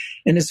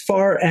 And as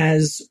far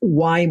as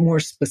why more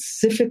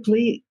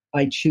specifically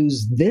I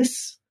choose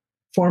this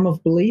form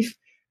of belief,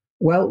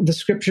 well, the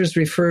scriptures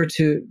refer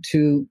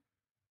to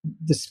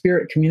the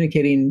Spirit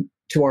communicating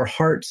to our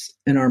hearts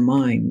and our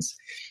minds.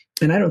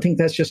 And I don't think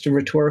that's just a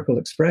rhetorical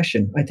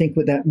expression. I think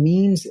what that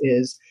means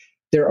is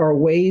there are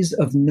ways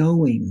of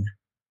knowing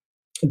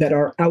that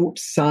are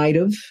outside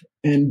of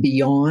and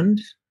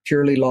beyond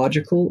purely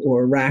logical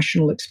or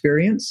rational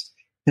experience.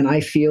 And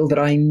I feel that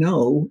I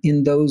know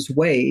in those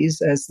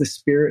ways, as the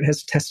Spirit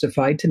has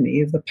testified to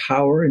me, of the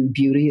power and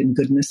beauty and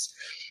goodness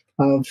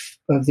of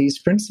these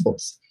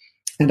principles.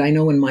 And I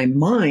know in my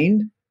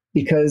mind,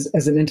 because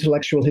as an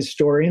intellectual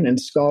historian and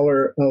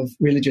scholar of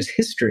religious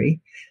history,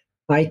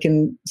 I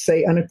can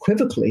say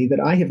unequivocally that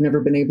I have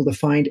never been able to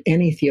find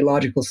any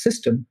theological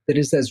system that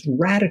is as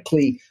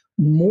radically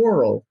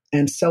moral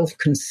and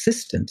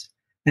self-consistent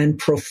and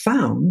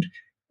profound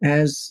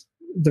as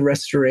the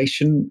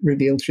restoration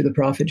revealed through the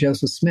prophet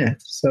Joseph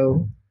Smith.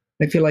 So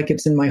I feel like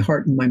it's in my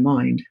heart and my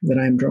mind that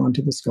I'm drawn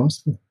to this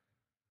gospel.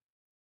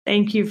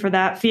 Thank you for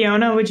that.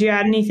 Fiona, would you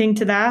add anything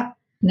to that?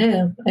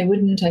 No, I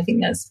wouldn't. I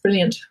think that's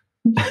brilliant.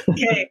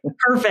 Okay,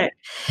 perfect.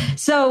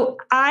 So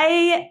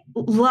I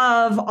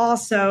love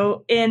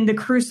also in the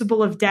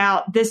crucible of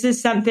doubt, this is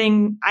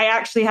something I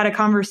actually had a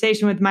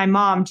conversation with my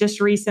mom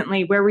just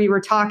recently where we were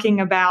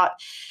talking about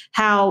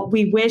how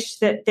we wish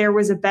that there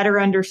was a better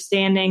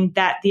understanding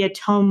that the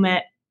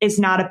atonement is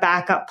not a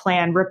backup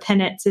plan.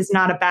 Repentance is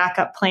not a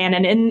backup plan.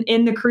 And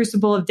in the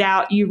crucible of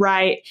doubt, you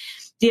write,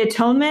 the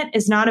atonement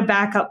is not a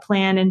backup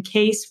plan in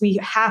case we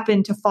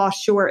happen to fall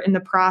short in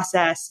the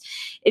process.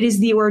 It is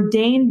the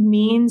ordained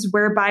means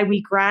whereby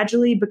we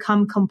gradually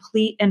become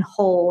complete and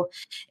whole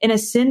in a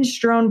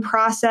sin-strewn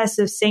process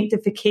of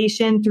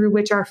sanctification through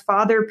which our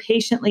Father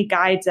patiently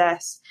guides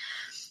us.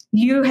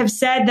 You have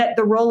said that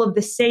the role of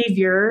the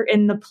Savior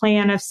in the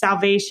plan of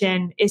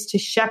salvation is to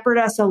shepherd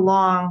us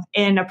along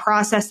in a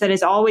process that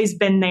has always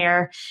been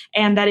there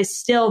and that is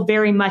still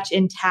very much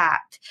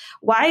intact.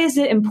 Why is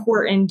it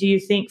important, do you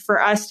think,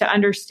 for us to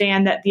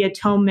understand that the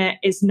atonement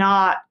is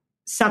not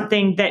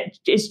something that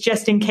is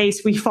just in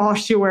case we fall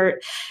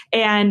short,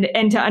 and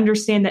to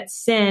understand that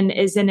sin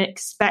is an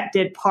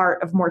expected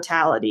part of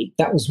mortality?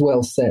 That was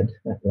well said,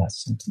 that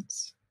last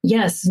sentence.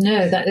 Yes,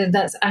 no,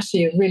 that's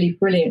actually a really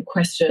brilliant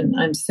question.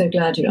 I'm so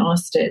glad you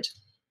asked it.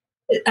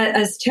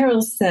 As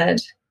Terryl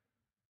said,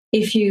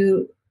 if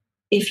you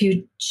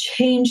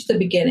change the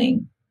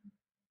beginning,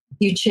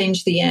 you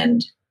change the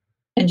end,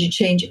 and you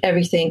change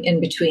everything in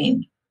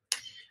between.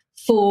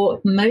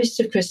 For most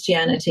of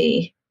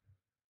Christianity,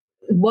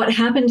 what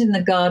happened in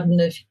the Garden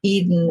of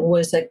Eden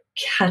was a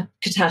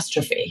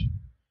catastrophe,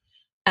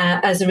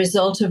 as a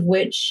result of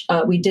which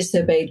we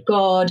disobeyed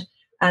God.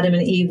 Adam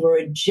and Eve were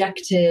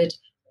rejected.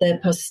 Their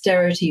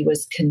posterity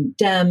was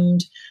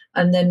condemned.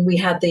 And then we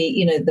had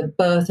the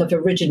birth of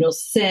original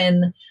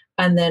sin.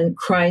 And then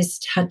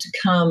Christ had to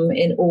come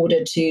in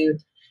order to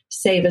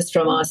save us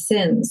from our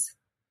sins.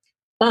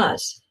 But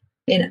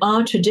in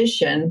our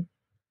tradition,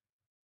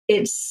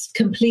 it's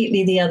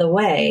completely the other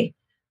way.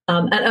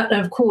 And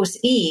of course,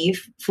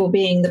 Eve, for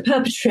being the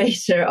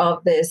perpetrator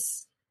of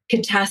this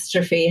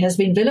catastrophe, has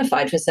been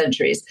vilified for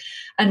centuries.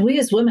 And we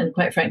as women,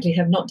 quite frankly,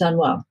 have not done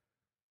well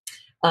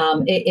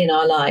in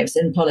our lives,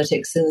 in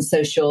politics and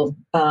social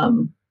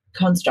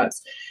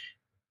constructs.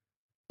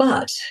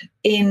 But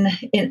in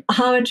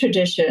our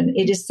tradition,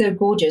 it is so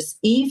gorgeous.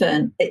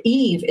 Even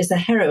Eve is a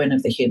heroine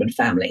of the human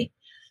family.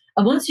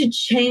 And once you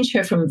change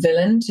her from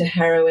villain to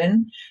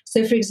heroine,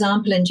 so for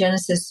example, in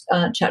Genesis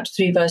chapter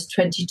 3, verse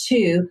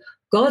 22,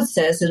 God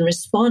says in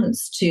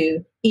response to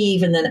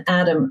Eve and then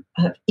Adam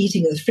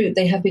eating of the fruit,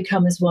 they have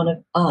become as one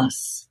of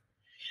us.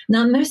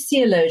 Now, most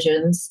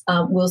theologians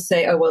will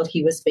say, oh, well,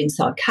 he was being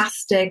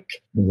sarcastic.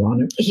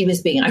 Ironic. He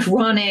was being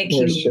ironic.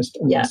 It was just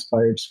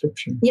uninspired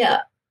scripture. Yeah.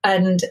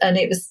 And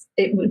it was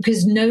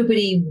because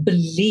nobody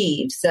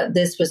believes that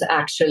this was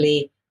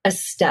actually a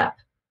step,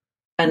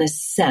 an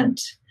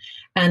ascent,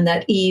 and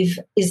that Eve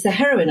is the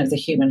heroine of the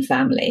human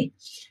family.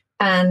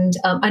 And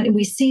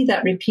we see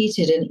that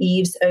repeated in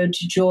Eve's ode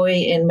to joy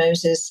in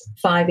Moses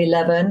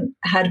 5:11.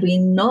 Had we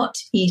not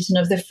eaten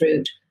of the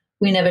fruit,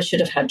 we never should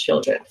have had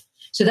children.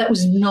 So that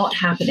was not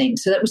happening.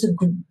 So that was a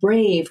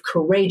brave,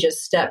 courageous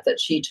step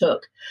that she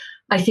took.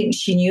 I think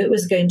she knew it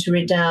was going to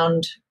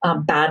redound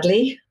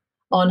badly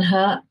on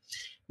her.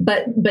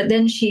 But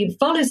then she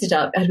follows it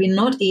up. Had we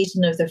not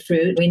eaten of the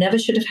fruit, we never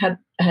should have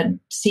had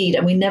seed,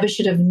 and we never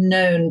should have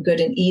known good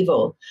and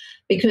evil.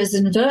 Because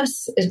in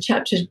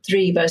chapter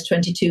 3, verse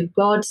 22,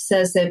 God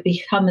says they've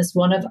become as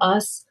one of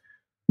us,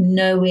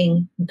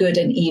 knowing good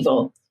and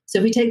evil.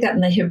 So we take that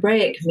in the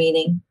Hebraic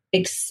meaning,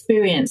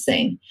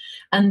 experiencing.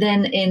 And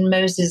then in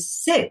Moses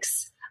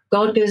 6,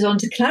 God goes on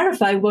to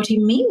clarify what he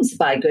means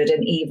by good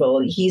and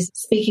evil. He's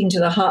speaking to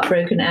the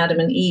heartbroken Adam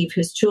and Eve,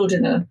 whose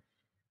children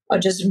are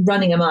just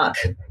running amok.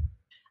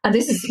 And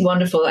this is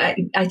wonderful.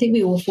 I think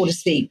we will fall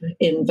asleep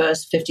in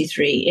verse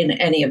 53 in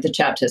any of the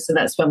chapters. So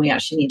that's when we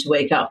actually need to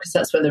wake up, because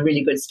that's when the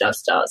really good stuff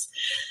starts.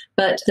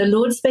 But the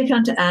Lord spake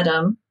unto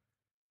Adam.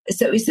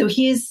 So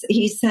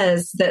he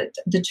says that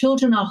the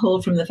children are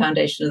whole from the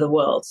foundation of the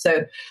world.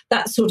 So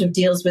that sort of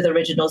deals with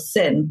original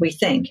sin, we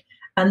think.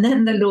 And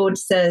then the Lord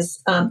says,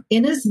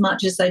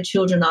 inasmuch as thy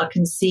children are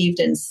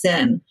conceived in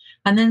sin.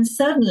 And then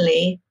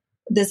suddenly,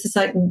 this is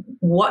like,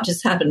 what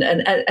just happened?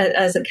 And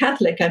as a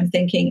Catholic, I'm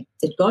thinking,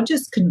 did God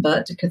just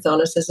convert to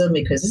Catholicism?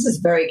 Because this is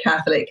very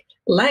Catholic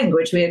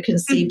language. We are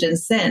conceived in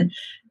sin.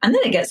 And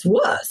then it gets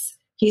worse.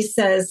 He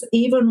says,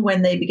 even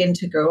when they begin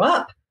to grow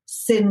up,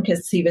 sin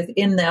conceiveth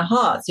in their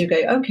hearts. You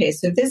go, okay,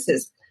 so this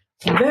is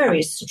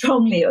very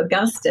strongly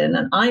Augustine,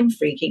 and I'm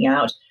freaking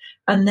out.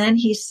 And then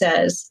he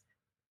says,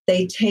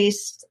 they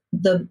taste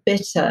the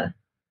bitter,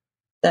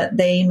 that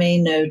they may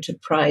know to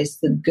prize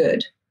the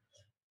good,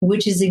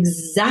 which is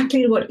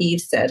exactly what Eve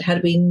said.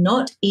 Had we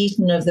not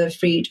eaten of the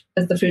fruit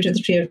of the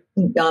tree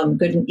of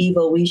good and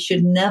evil, we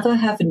should never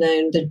have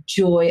known the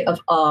joy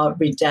of our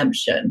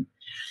redemption.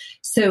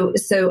 So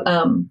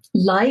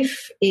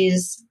life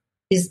is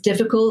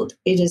difficult.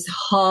 It is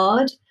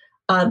hard.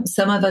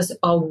 Some of us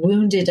are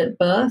wounded at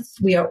birth.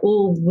 We are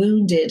all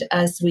wounded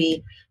as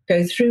we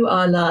go through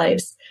our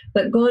lives.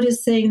 But God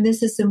is saying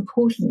this is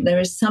important. There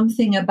is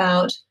something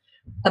about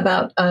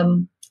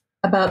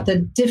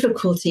the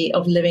difficulty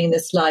of living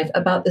this life,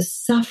 about the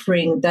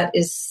suffering that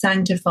is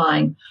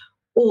sanctifying.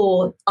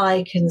 Or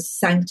I can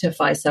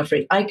sanctify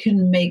suffering. I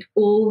can make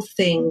all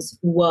things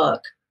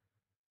work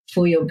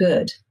for your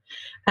good.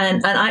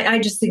 And I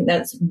just think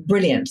that's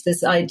brilliant,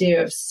 this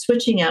idea of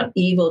switching out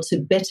evil to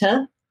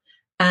bitter.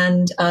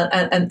 And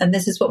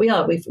this is what we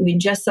are. We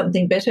ingest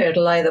something bitter,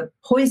 it'll either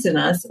poison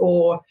us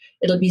or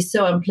it'll be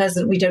so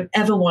unpleasant we don't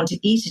ever want to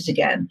eat it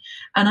again.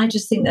 And I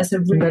just think that's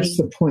that's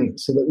the point.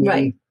 So that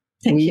right.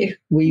 Thank you.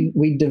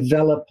 We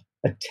develop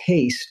a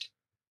taste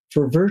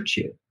for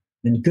virtue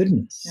and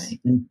goodness right.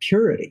 and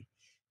purity.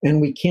 And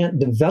we can't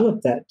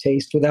develop that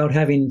taste without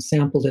having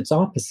sampled its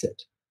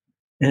opposite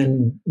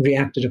and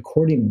reacted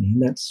accordingly.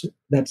 And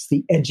that's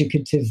the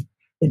educative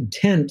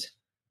intent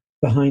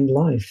behind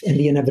life and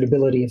the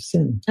inevitability of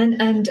sin.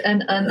 And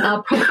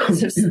our prophets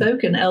have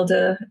spoken.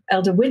 Elder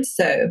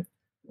Widsoe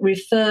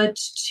referred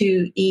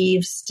to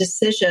Eve's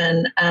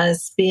decision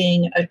as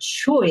being a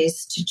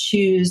choice to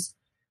choose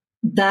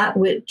that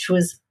which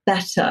was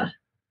better.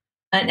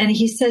 And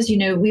he says,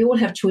 we all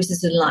have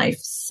choices in life.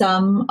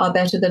 Some are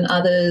better than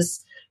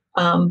others.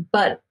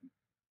 But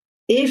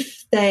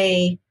if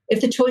the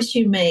choice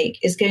you make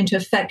is going to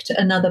affect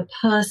another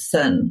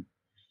person,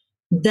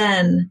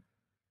 then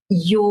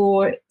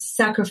your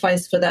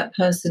sacrifice for that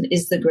person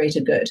is the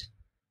greater good.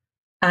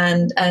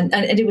 And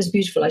it was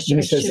beautiful. I should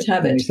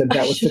have it. And he said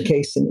that was the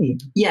case in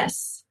Eden.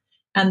 Yes.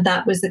 And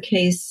that was the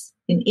case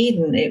in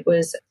Eden. It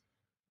was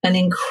an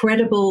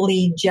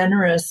incredibly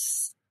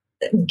generous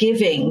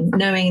giving,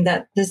 knowing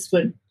that this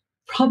would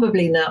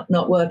probably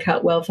not work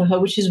out well for her,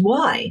 which is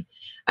why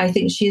I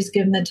think she is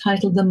given the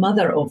title the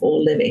mother of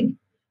all living.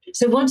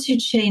 So once you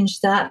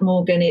change that,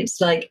 Morgan, it's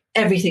like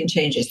everything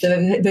changes.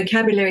 The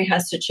vocabulary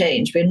has to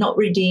change. We're not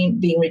being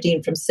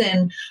redeemed from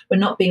sin. We're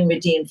not being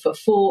redeemed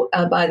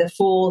by the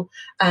fall.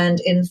 And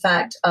in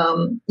fact,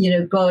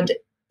 God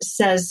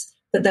says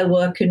that their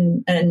work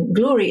and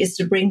glory is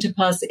to bring to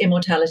pass the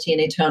immortality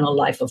and eternal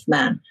life of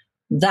man.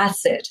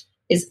 That's it.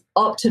 It's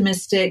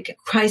optimistic.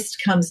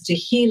 Christ comes to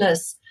heal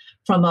us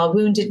from our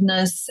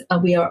woundedness.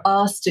 We are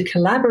asked to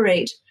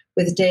collaborate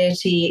with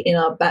deity in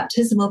our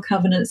baptismal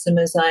covenants in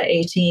Mosiah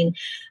 18.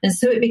 And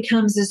so it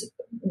becomes as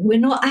we're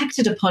not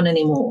acted upon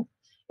anymore.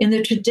 In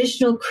the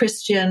traditional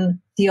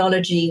Christian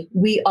theology,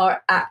 we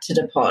are acted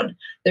upon.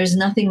 There's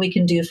nothing we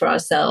can do for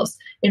ourselves.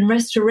 In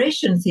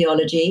restoration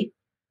theology,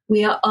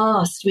 we are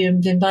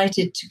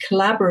invited to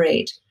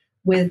collaborate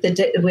with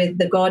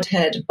the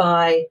Godhead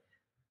by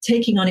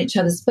taking on each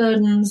other's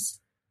burdens,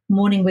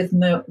 mourning with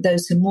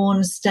those who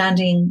mourn,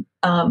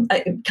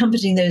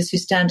 comforting those who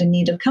stand in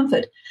need of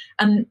comfort.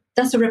 And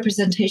that's a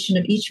representation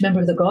of each member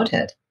of the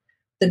Godhead.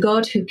 The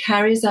God who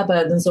carries our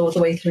burdens all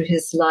the way through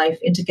his life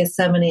into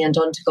Gethsemane and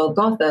on to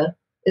Golgotha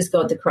is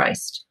God the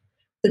Christ.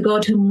 The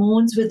God who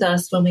mourns with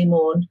us when we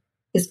mourn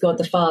is God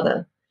the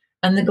Father.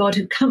 And the God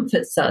who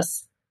comforts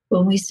us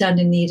when we stand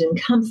in need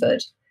and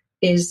comfort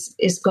is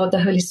God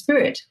the Holy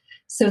Spirit.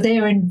 So they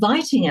are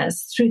inviting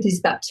us through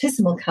these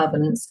baptismal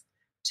covenants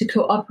to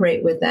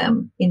cooperate with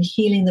them in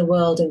healing the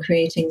world and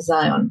creating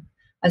Zion.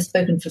 I've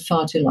spoken for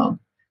far too long.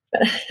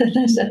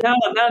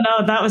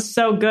 No, that was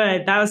so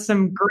good. That was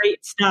some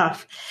great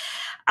stuff.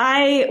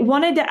 I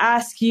wanted to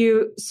ask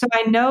you, so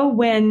I know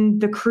when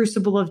The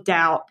Crucible of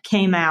Doubt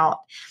came out,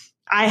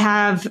 I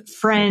have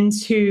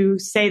friends who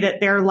say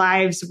that their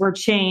lives were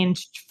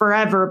changed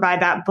forever by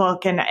that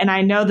book. And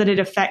I know that it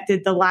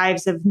affected the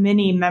lives of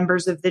many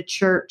members of the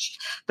church.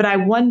 But I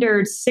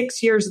wondered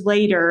 6 years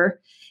later,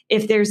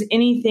 if there's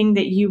anything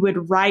that you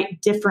would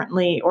write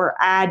differently or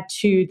add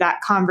to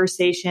that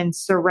conversation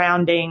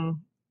surrounding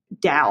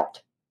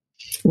doubt.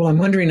 Well, I'm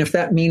wondering if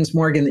that means,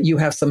 Morgan, that you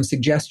have some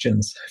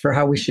suggestions for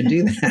how we should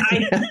do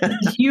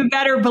that. You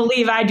better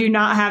believe I do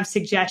not have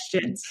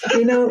suggestions.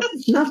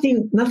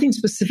 Nothing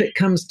specific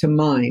comes to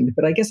mind,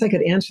 but I guess I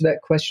could answer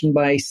that question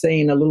by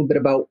saying a little bit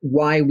about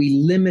why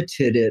we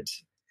limited it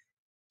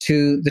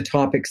to the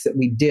topics that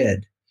we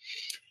did.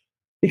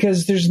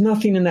 Because there's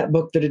nothing in that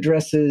book that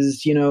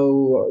addresses,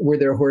 were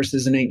there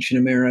horses in ancient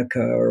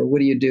America, or what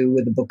do you do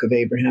with the Book of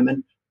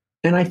Abraham?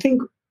 And I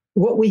think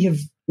what we have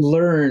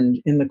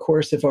learned in the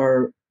course of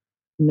our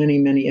many,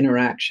 many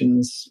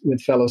interactions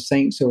with fellow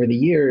saints over the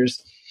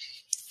years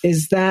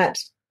is that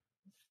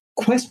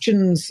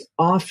questions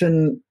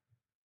often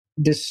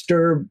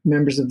disturb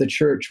members of the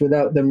church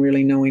without them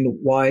really knowing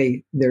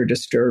why they're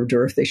disturbed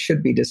or if they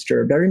should be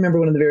disturbed. I remember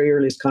one of the very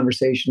earliest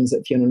conversations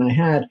that Fiona and I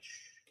had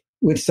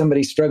with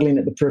somebody struggling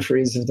at the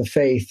peripheries of the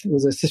faith. It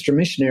was a sister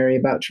missionary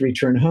about to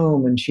return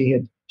home, and she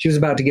was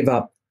about to give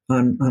up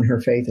on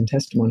her faith and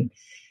testimony.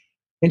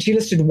 And she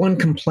listed one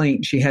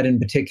complaint she had in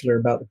particular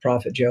about the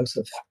prophet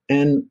Joseph.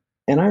 And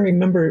I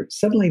remember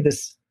suddenly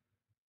this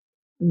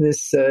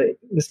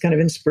kind of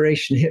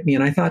inspiration hit me,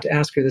 and I thought to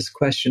ask her this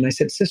question. I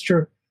said,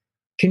 "Sister,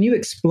 can you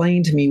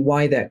explain to me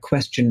why that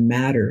question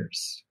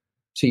matters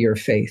to your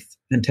faith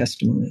and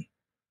testimony?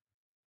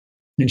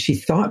 And she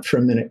thought for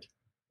a minute.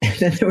 And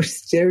then there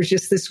was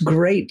just this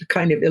great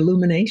kind of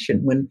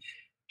illumination when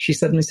she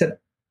suddenly said,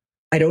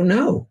 I don't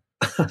know.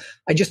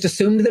 I just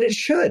assumed that it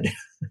should,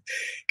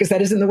 because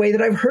that isn't the way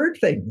that I've heard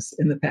things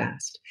in the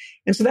past.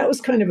 And so that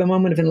was kind of a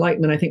moment of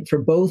enlightenment, I think, for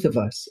both of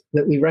us,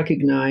 that we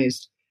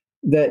recognized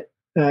that,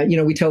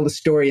 we tell the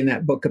story in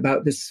that book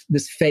about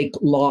this fake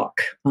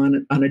lock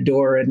on a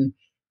door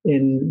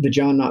in the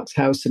John Knox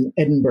house in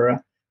Edinburgh,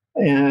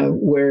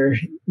 where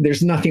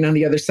there's nothing on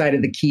the other side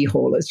of the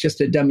keyhole. It's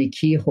just a dummy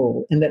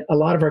keyhole. And that a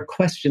lot of our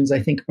questions,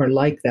 I think, are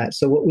like that.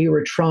 So what we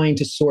were trying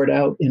to sort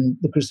out in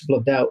the Crucible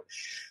of Doubt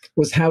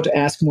was how to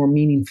ask more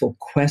meaningful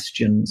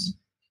questions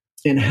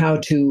and how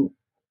to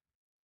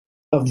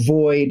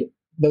avoid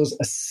those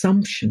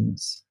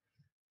assumptions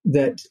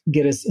that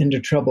get us into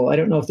trouble. I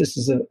don't know if this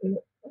is a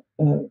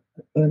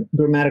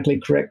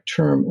grammatically correct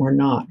term or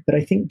not, but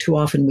I think too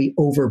often we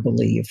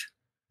overbelieve.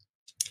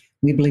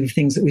 We believe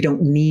things that we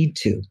don't need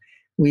to.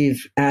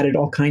 We've added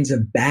all kinds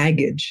of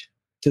baggage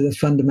to the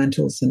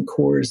fundamentals and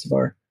cores of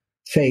our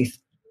faith,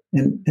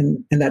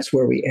 and that's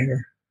where we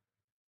err.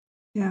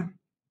 Yeah.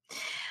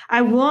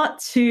 I want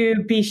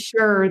to be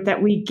sure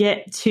that we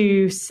get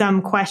to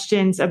some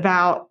questions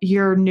about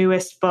your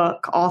newest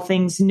book, All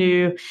Things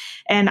New.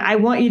 And I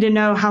want you to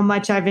know how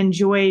much I've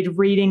enjoyed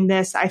reading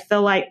this. I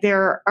feel like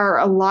there are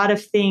a lot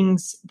of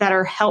things that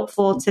are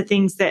helpful to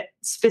things that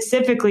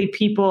specifically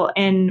people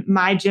in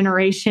my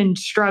generation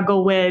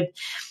struggle with.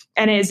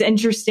 And it's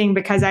interesting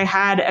because I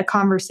had a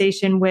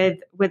conversation with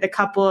a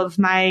couple of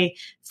my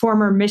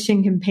former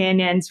mission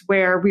companions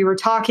where we were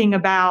talking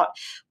about,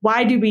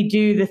 why do we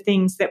do the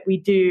things that we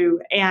do?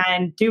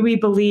 And do we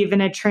believe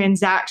in a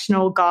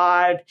transactional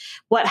God?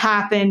 What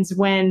happens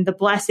when the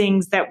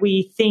blessings that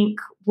we think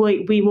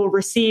we will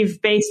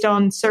receive based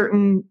on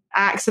certain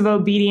acts of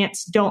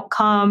obedience don't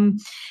come?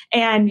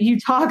 And you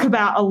talk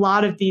about a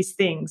lot of these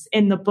things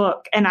in the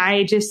book. And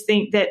I just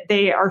think that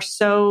they are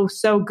so,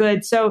 so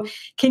good. So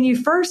can you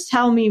first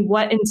tell me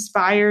what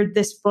inspired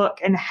this book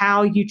and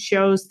how you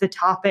chose the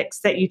topics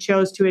that you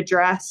chose to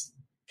address?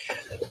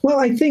 Well,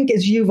 I think,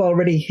 as you've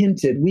already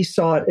hinted, we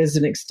saw it as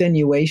an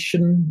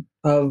extenuation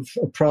of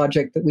a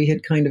project that we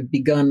had kind of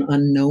begun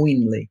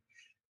unknowingly.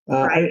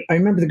 I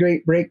remember the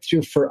great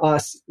breakthrough for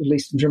us, at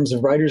least in terms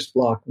of writer's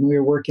block, when we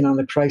were working on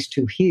the Christ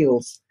Who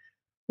Heals,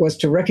 was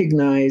to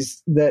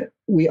recognize that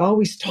we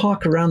always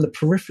talk around the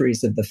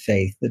peripheries of the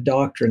faith, the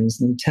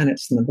doctrines and the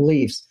tenets and the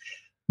beliefs.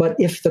 But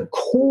if the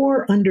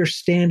core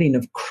understanding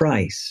of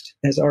Christ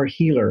as our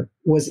healer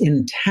was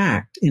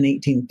intact in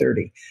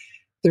 1830,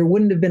 there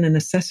wouldn't have been a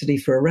necessity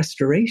for a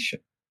restoration.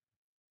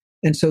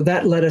 And so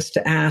that led us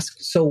to ask,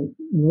 so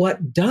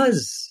what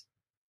does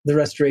the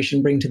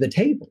restoration bring to the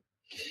table?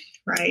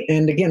 Right.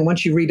 And again,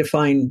 once you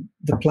redefine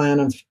the plan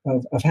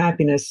of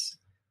happiness,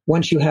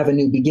 once you have a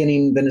new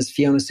beginning, then as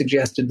Fiona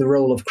suggested, the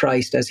role of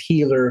Christ as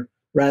healer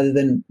rather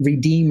than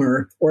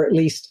redeemer, or at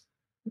least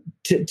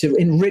to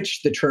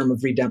enrich the term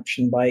of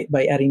redemption by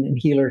adding in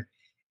healer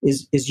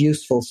is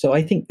useful. So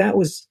I think that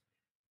was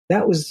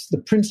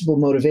the principal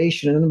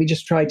motivation. And then we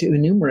just tried to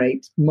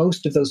enumerate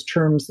most of those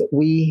terms that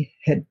we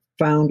had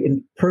found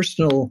in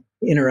personal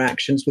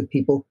interactions with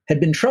people had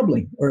been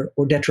troubling or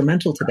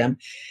detrimental to them.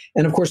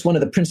 And of course, one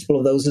of the principal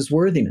of those is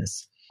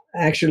worthiness.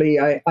 Actually,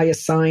 I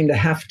assigned a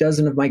half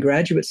dozen of my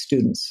graduate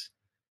students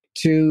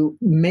to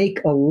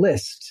make a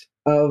list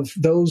of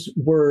those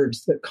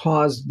words that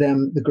caused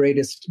them the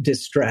greatest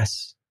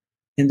distress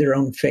in their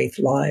own faith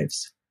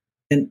lives.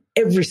 And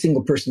every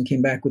single person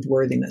came back with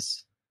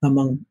worthiness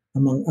among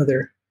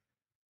other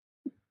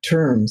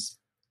terms.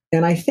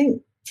 And I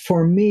think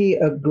for me,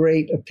 a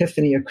great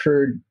epiphany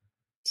occurred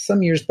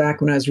some years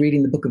back when I was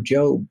reading the book of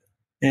Job.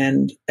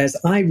 And as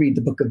I read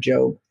the book of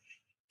Job,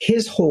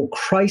 his whole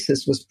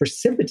crisis was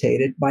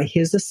precipitated by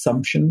his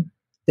assumption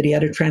that he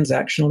had a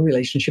transactional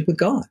relationship with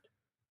God.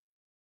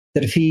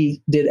 That if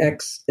he did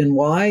X and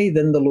Y,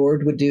 then the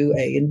Lord would do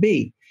A and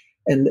B.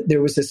 And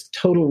there was this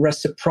total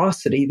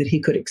reciprocity that he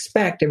could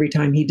expect every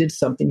time he did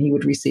something, he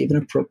would receive an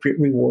appropriate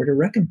reward or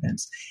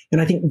recompense. And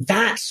I think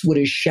that's what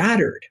is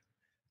shattered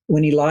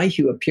when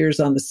Elihu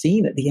appears on the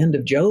scene at the end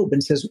of Job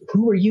and says,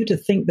 who are you to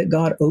think that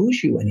God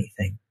owes you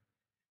anything?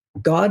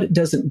 God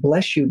doesn't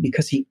bless you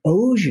because he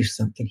owes you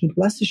something. He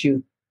blesses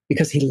you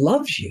because he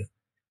loves you.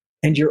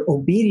 And your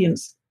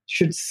obedience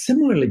should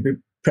similarly be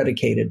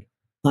predicated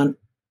on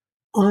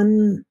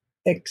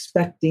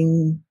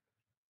unexpecting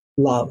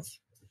love.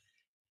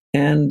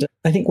 And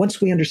I think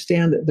once we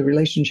understand that the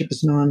relationship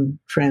is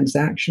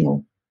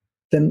non-transactional,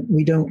 then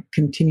we don't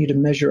continue to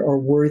measure our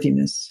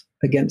worthiness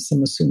against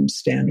some assumed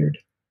standard.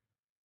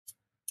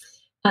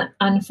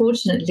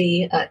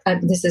 Unfortunately,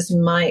 this is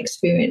my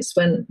experience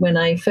when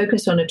I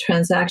focus on a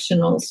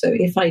transactional. So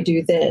if I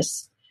do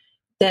this,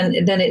 then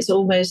it's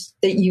almost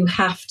that you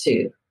have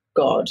to,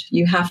 God,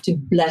 you have to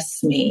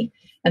bless me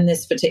in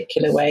this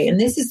particular way. And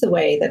this is the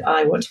way that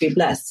I want to be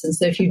blessed. And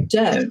so if you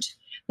don't,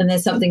 then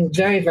there's something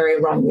very,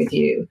 very wrong with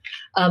you.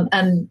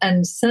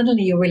 And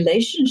suddenly your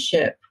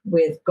relationship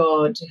with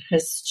God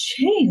has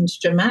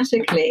changed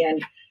dramatically.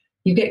 And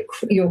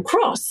you're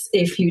cross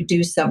if you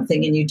do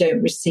something and you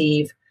don't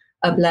receive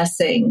a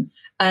blessing.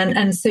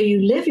 And so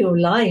you live your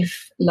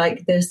life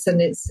like this,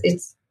 and it's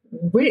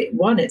really,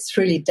 it's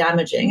really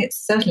damaging. It's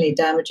certainly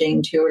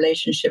damaging to your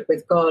relationship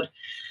with God.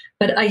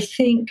 But I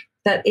think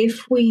that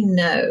if we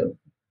know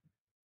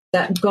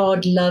that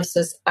God loves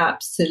us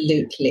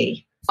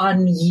absolutely,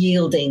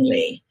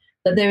 unyieldingly,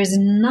 that there is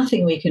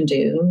nothing we can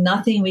do,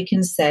 nothing we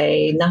can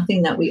say,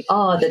 nothing that we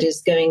are that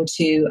is going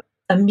to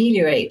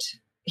ameliorate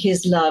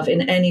his love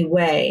in any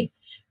way,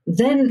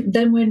 then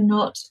we're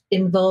not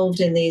involved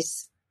in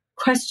these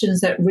questions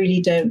that really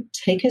don't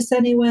take us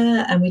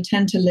anywhere, and we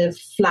tend to live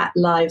flat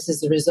lives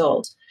as a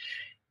result.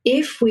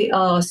 If we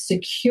are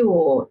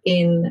secure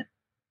in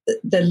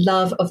the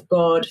love of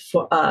God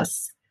for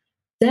us,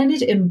 then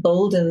it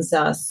emboldens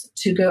us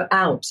to go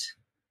out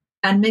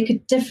and make a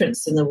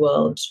difference in the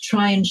world, to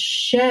try and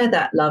share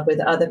that love with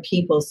other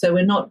people, so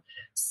we're not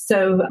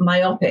so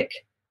myopic.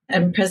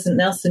 And President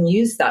Nelson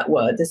used that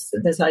word,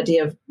 this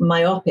idea of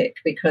myopic,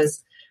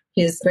 because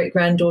his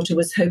great-granddaughter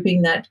was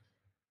hoping that,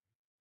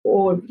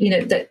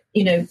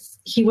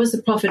 he was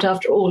a prophet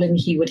after all and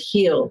he would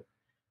heal.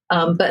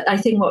 But I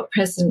think what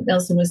President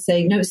Nelson was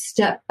saying, no,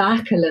 step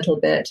back a little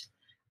bit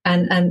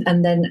and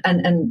then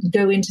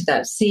go into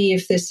that. See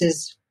if this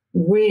is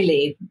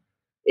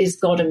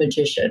God a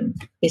magician,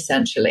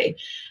 essentially.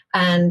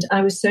 And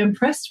I was so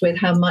impressed with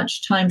how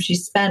much time she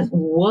spent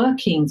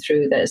working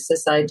through this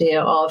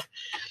idea of,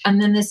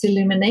 and then this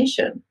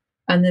illumination,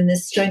 and then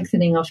this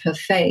strengthening of her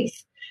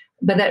faith.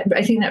 But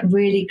I think that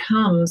really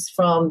comes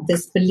from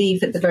this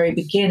belief at the very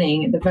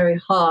beginning, at the very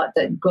heart,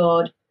 that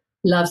God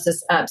loves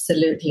us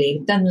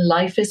absolutely. Then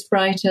life is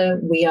brighter.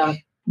 We are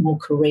more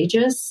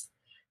courageous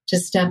to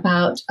step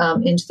out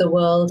into the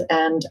world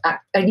and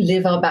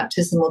live our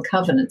baptismal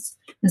covenants.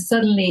 And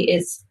suddenly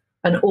it's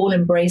an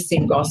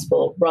all-embracing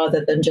gospel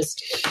rather than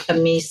just a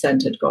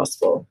me-centered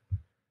gospel.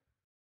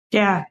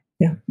 Yeah.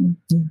 Yeah.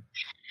 Mm-hmm.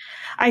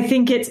 I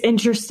think it's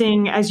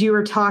interesting, as you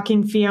were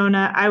talking,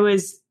 Fiona, I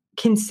was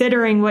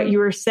considering what you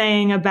were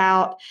saying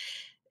about,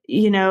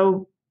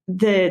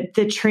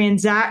 the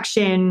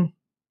transaction.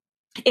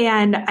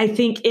 And I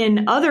think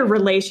in other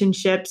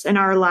relationships in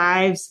our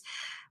lives,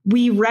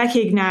 we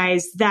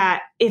recognize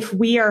that if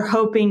we are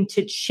hoping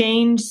to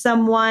change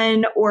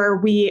someone, or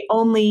we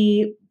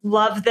only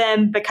love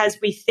them because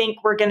we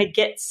think we're going to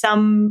get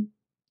some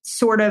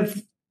sort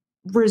of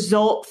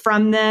result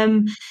from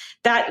them,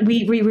 that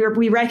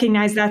we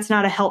recognize that's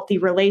not a healthy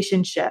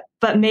relationship.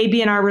 But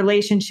maybe in our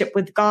relationship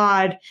with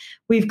God,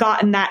 we've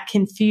gotten that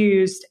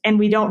confused, and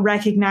we don't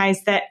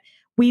recognize that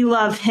we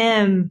love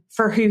him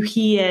for who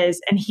he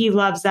is, and he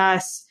loves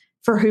us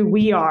for who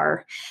we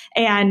are,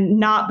 and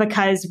not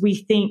because we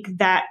think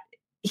that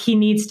he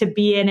needs to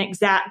be an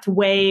exact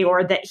way,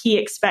 or that he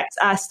expects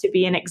us to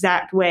be an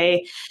exact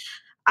way.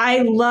 I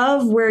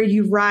love where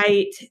you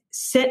write,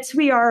 since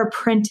we are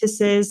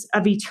apprentices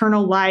of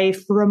eternal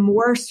life,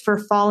 remorse for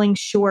falling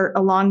short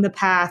along the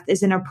path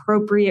is an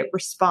appropriate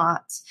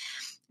response,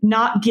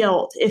 not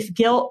guilt.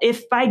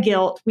 If by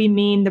guilt we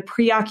mean the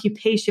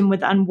preoccupation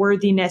with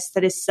unworthiness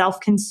that is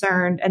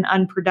self-concerned and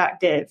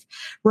unproductive.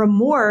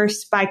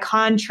 Remorse, by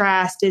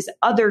contrast, is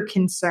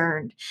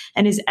other-concerned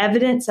and is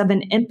evidence of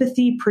an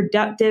empathy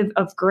productive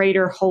of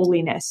greater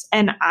holiness.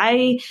 And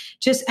I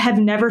just have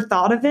never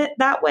thought of it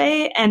that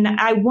way. And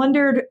I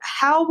wondered,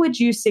 how would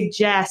you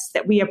suggest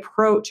that we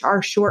approach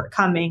our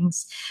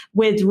shortcomings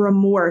with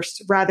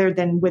remorse rather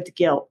than with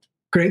guilt?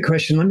 Great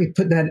question. Let me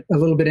put that a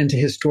little bit into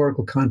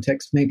historical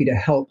context, maybe to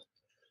help.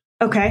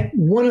 Okay.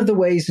 One of the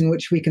ways in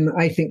which we can,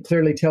 I think,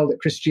 clearly tell that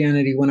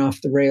Christianity went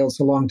off the rails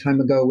a long time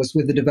ago was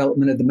with the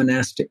development of the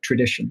monastic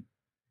tradition.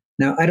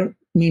 Now, I don't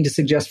mean to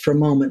suggest for a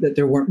moment that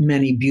there weren't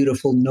many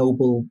beautiful,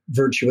 noble,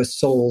 virtuous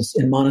souls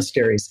in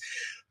monasteries,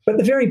 but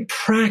the very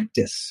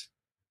practice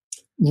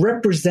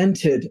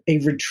represented a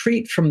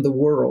retreat from the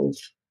world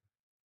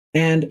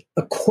and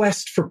a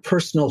quest for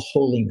personal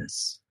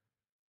holiness,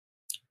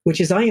 which,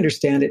 as I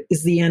understand it,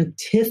 is the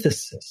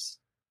antithesis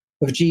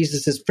of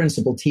Jesus's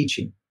principal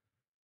teaching,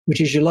 which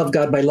is you love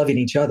God by loving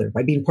each other,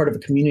 by being part of a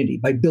community,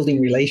 by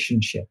building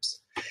relationships.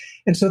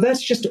 And so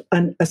that's just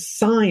a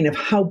sign of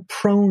how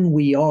prone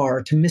we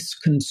are to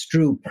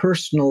misconstrue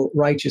personal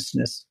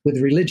righteousness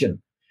with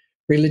religion.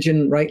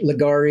 Religion, right,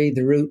 ligare,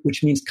 the root,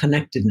 which means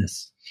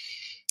connectedness.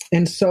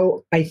 And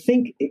so I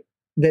think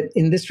that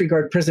in this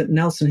regard, President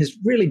Nelson has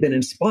really been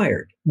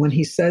inspired when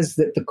he says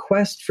that the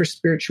quest for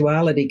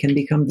spirituality can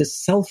become this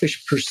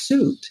selfish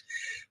pursuit.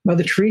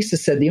 Mother Teresa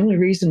said the only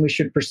reason we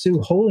should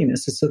pursue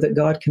holiness is so that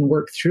God can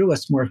work through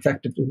us more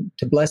effectively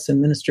to bless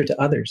and minister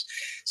to others.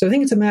 So I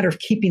think it's a matter of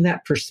keeping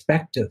that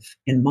perspective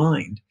in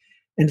mind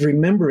and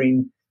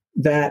remembering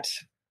that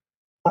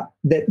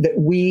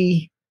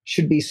we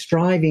should be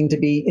striving to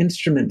be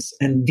instruments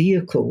and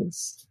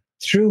vehicles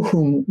through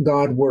whom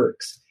God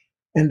works,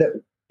 and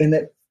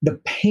that the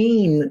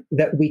pain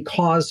that we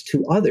cause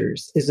to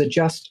others is a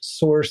just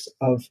source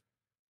of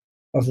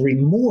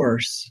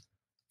remorse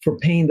for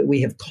pain that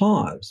we have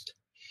caused.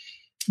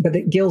 but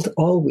that guilt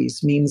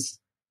always means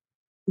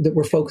that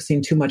we're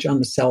focusing too much on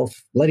the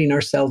self, letting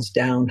ourselves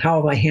down. How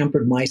have I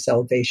hampered my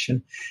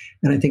salvation?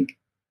 And I think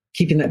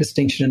keeping that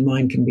distinction in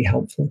mind can be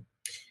helpful.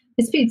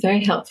 It's been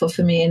very helpful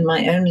for me in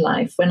my own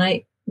life. When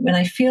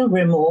I feel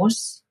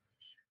remorse,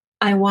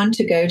 I want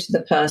to go to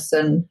the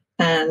person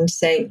and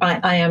say,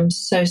 I am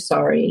so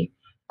sorry.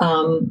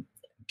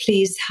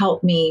 Please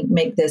help me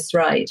make this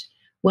right.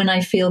 When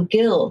I feel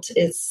guilt,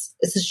 it's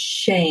a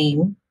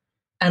shame,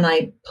 and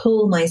I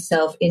pull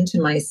myself into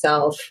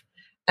myself,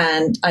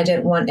 and I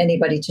don't want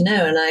anybody to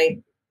know. And I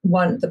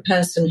want the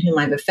person whom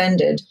I've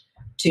offended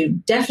to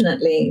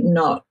definitely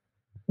not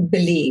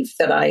believe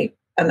that I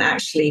am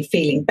actually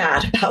feeling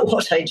bad about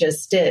what I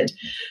just did.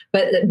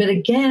 But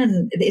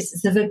again,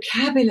 it's the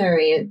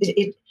vocabulary.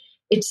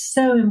 It's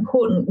so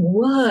important.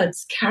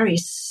 Words carry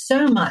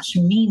so much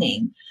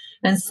meaning.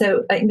 And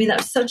so, I mean,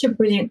 that's such a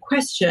brilliant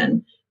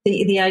question.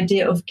 The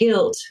idea of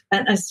guilt,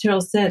 and as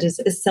Terryl said,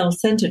 is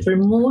self-centered.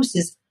 Remorse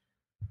is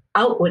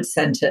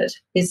outward-centered.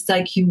 It's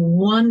like you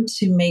want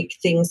to make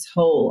things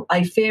whole.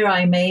 I fear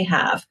I may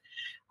have,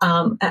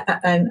 and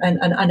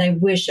I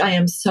wish, I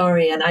am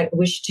sorry, and I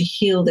wish to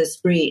heal this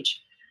breach.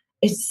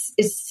 It's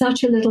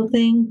such a little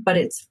thing, but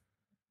it's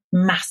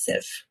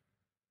massive.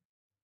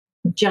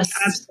 Just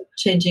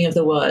changing of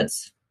the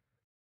words.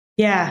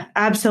 Yeah,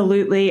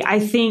 absolutely. I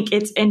think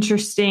it's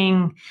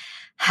interesting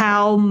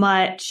how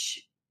much,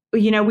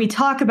 we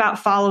talk about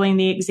following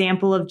the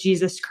example of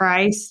Jesus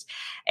Christ.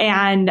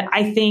 And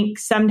I think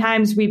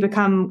sometimes we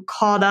become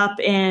caught up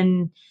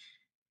in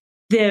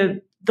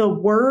the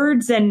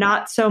words and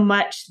not so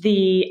much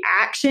the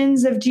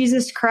actions of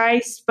Jesus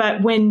Christ.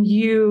 But when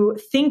you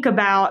think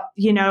about,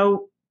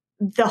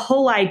 the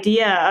whole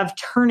idea of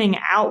turning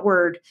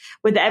outward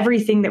with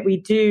everything that we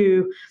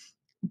do,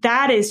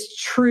 that is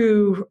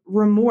true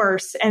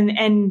remorse.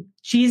 And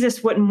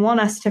Jesus wouldn't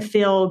want us to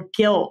feel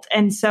guilt.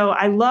 And so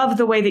I love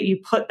the way that you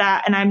put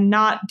that. And I'm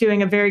not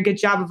doing a very good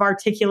job of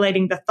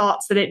articulating the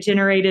thoughts that it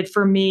generated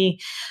for me.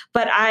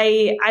 But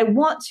I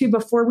want to,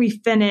 before we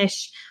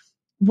finish,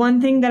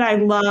 one thing that I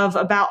love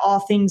about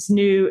All Things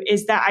New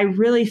is that I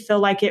really feel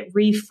like it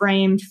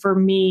reframed for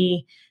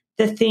me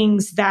the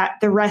things that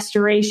the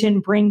restoration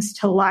brings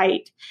to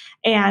light,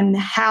 and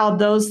how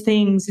those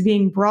things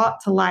being brought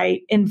to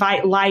light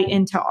invite light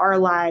into our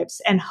lives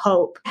and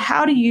hope.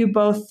 How do you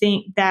both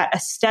think that a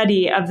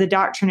study of the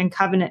Doctrine and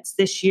Covenants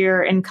this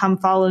year and Come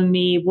Follow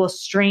Me will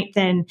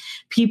strengthen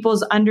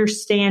people's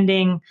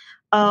understanding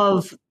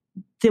of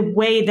the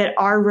way that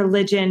our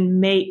religion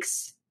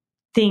makes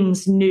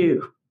things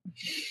new?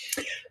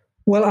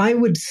 Well, I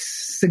would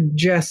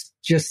suggest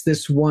just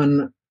this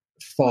one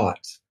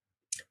thought.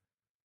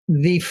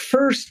 The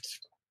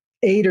first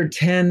 8 or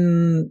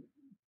 10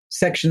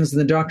 sections in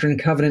the Doctrine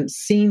and Covenants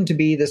seem to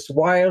be this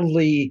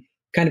wildly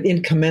kind of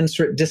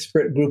incommensurate,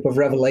 disparate group of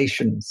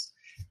revelations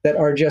that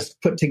are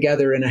just put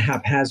together in a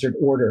haphazard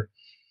order.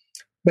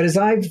 But as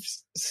I've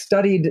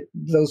studied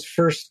those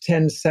first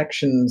 10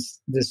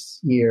 sections this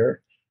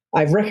year,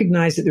 I've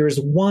recognized that there is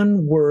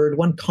one word,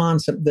 one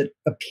concept that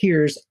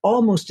appears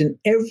almost in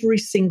every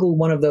single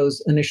one of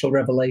those initial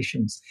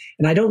revelations.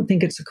 And I don't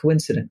think it's a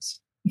coincidence.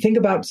 Think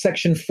about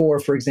section 4,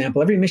 for example.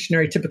 Every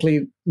missionary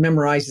typically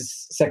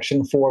memorizes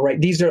section 4,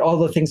 right? These are all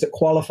the things that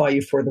qualify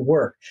you for the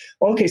work.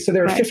 Okay, so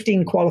there are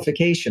 15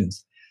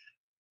 qualifications.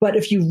 But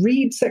if you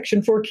read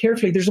section 4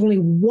 carefully, there's only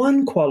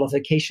one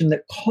qualification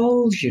that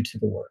calls you to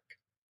the work.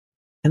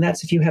 And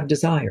that's if you have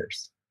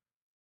desires.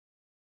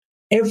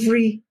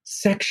 Every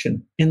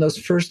section in those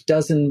first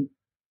dozen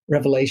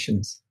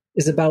revelations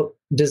is about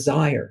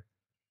desire.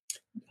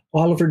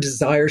 Oliver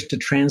desires to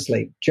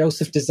translate.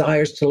 Joseph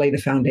desires to lay the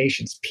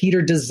foundations.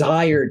 Peter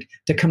desired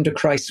to come to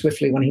Christ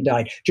swiftly when he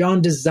died.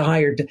 John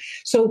desired to.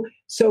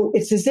 So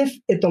it's as if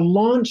at the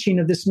launching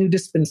of this new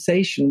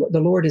dispensation, what the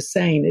Lord is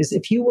saying is,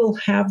 if you will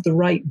have the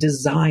right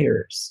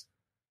desires,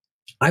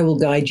 I will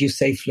guide you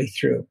safely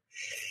through.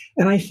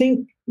 And I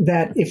think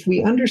that if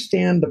we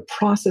understand the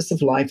process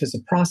of life as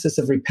a process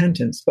of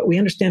repentance, but we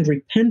understand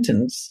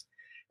repentance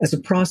as a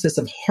process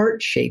of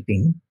heart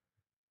shaping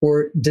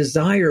or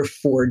desire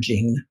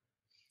forging,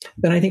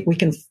 then I think we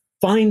can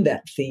find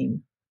that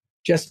theme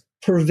just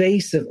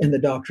pervasive in the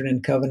Doctrine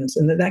and Covenants,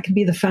 and that can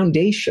be the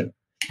foundation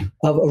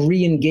of a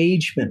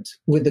re-engagement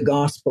with the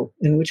gospel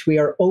in which we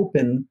are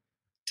open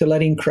to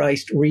letting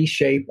Christ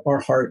reshape our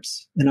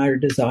hearts and our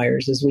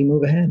desires as we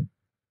move ahead.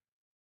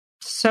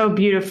 So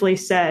beautifully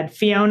said.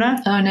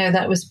 Fiona? Oh, no,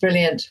 that was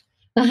brilliant.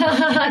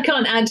 I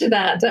can't add to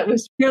that.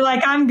 You're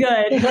like, I'm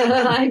good.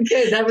 I'm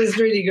good. That was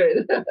really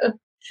good.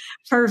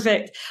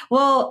 Perfect.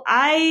 Well,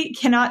 I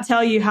cannot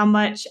tell you how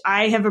much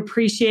I have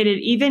appreciated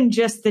even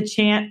just the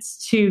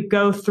chance to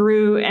go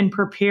through and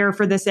prepare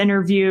for this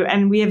interview.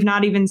 And we have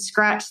not even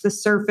scratched the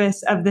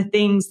surface of the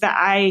things that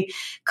I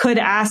could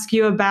ask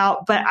you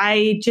about. But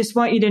I just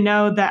want you to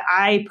know that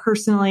I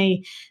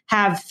personally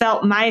have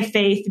felt my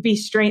faith be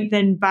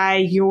strengthened by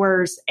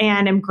yours,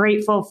 and am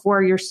grateful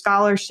for your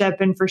scholarship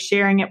and for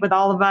sharing it with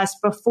all of us.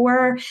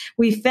 Before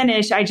we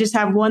finish, I just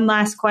have one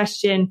last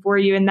question for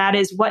you, and that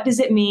is, what does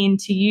it mean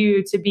to to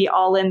you to be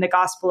all in the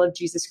gospel of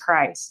Jesus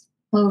Christ?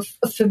 Well,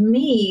 for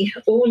me,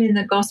 all in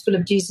the gospel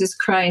of Jesus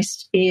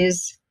Christ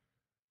is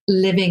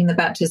living the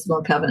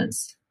baptismal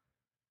covenants.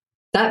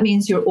 That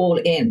means you're all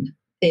in.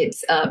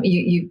 It's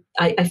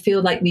I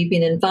feel like we've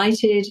been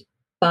invited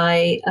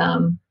by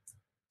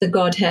the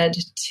Godhead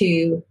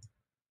to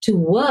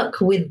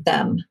work with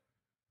them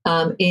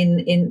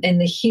in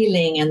the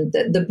healing and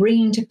the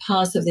bringing to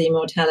pass of the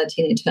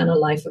immortality and eternal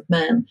life of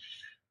man,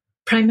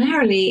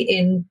 primarily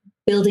in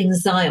building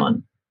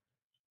Zion.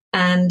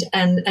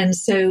 And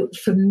so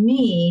for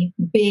me,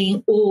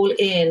 being all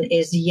in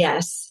is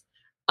yes,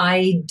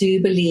 I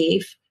do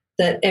believe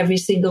that every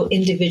single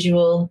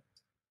individual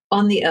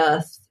on the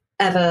earth,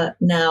 ever,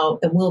 now,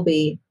 and will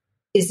be,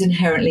 is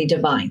inherently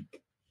divine.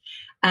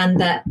 And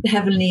that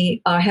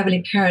our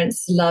heavenly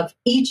parents love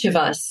each of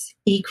us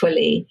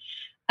equally.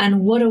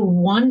 And what a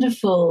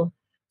wonderful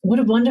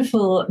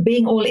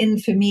being all in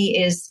for me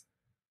is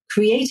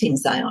creating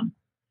Zion.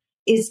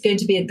 Is going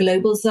to be a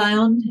global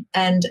Zion,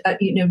 and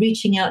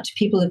reaching out to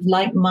people of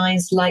like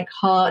minds, like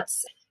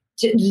hearts,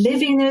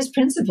 living those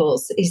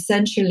principles,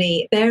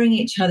 essentially bearing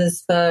each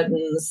other's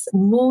burdens,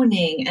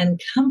 mourning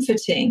and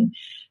comforting.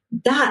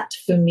 That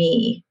for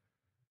me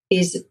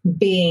is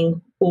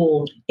being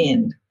all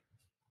in.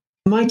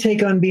 My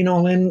take on being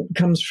all in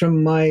comes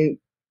from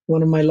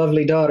one of my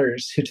lovely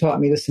daughters, who taught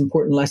me this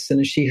important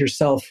lesson as she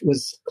herself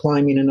was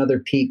climbing another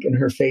peak in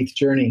her faith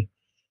journey.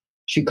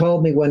 She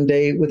called me one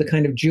day with a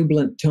kind of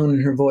jubilant tone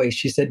in her voice.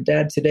 She said,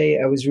 "Dad, today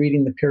I was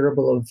reading the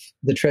parable of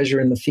the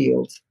treasure in the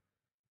field,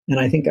 and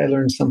I think I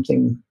learned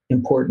something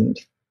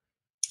important.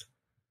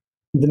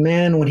 The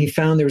man, when he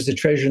found there was a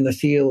treasure in the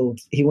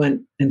field, he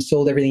went and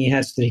sold everything he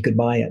had so that he could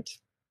buy it."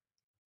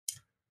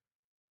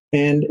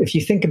 And if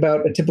you think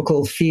about a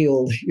typical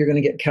field, you're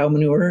going to get cow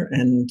manure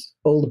and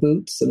old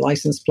boots and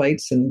license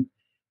plates,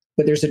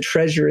 but there's a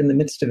treasure in the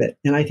midst of it.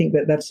 And I think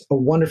that that's a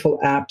wonderful,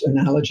 apt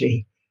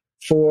analogy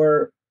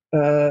for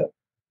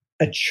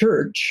a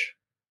church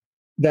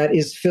that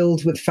is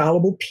filled with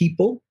fallible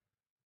people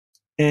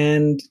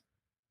and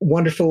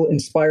wonderful,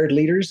 inspired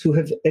leaders who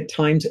have at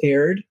times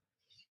erred,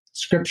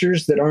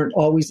 scriptures that aren't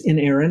always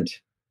inerrant.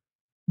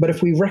 But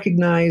if we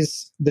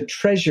recognize the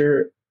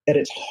treasure at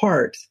its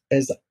heart,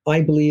 as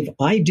I believe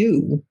I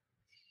do,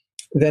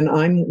 then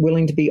I'm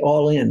willing to be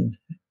all in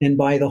and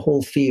buy the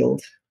whole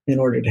field in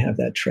order to have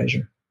that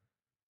treasure.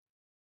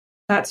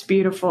 That's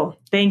beautiful.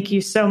 Thank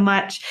you so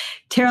much.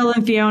 Terryl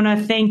and Fiona,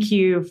 thank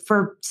you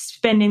for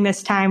spending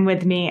this time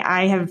with me.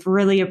 I have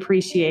really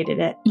appreciated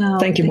it. Oh,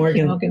 thank you,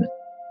 Morgan.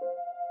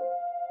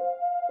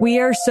 We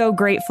are so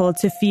grateful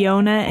to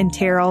Fiona and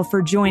Terryl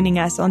for joining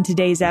us on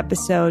today's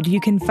episode.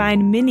 You can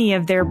find many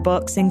of their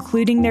books,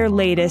 including their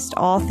latest,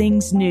 All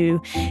Things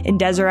New, in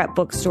Deseret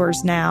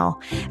bookstores now.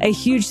 A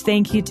huge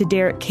thank you to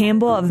Derek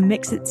Campbell of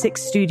Mix It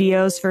 6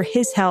 Studios for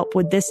his help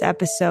with this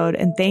episode.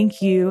 And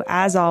thank you,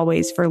 as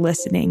always, for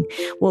listening.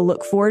 We'll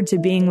look forward to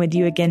being with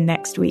you again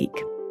next week.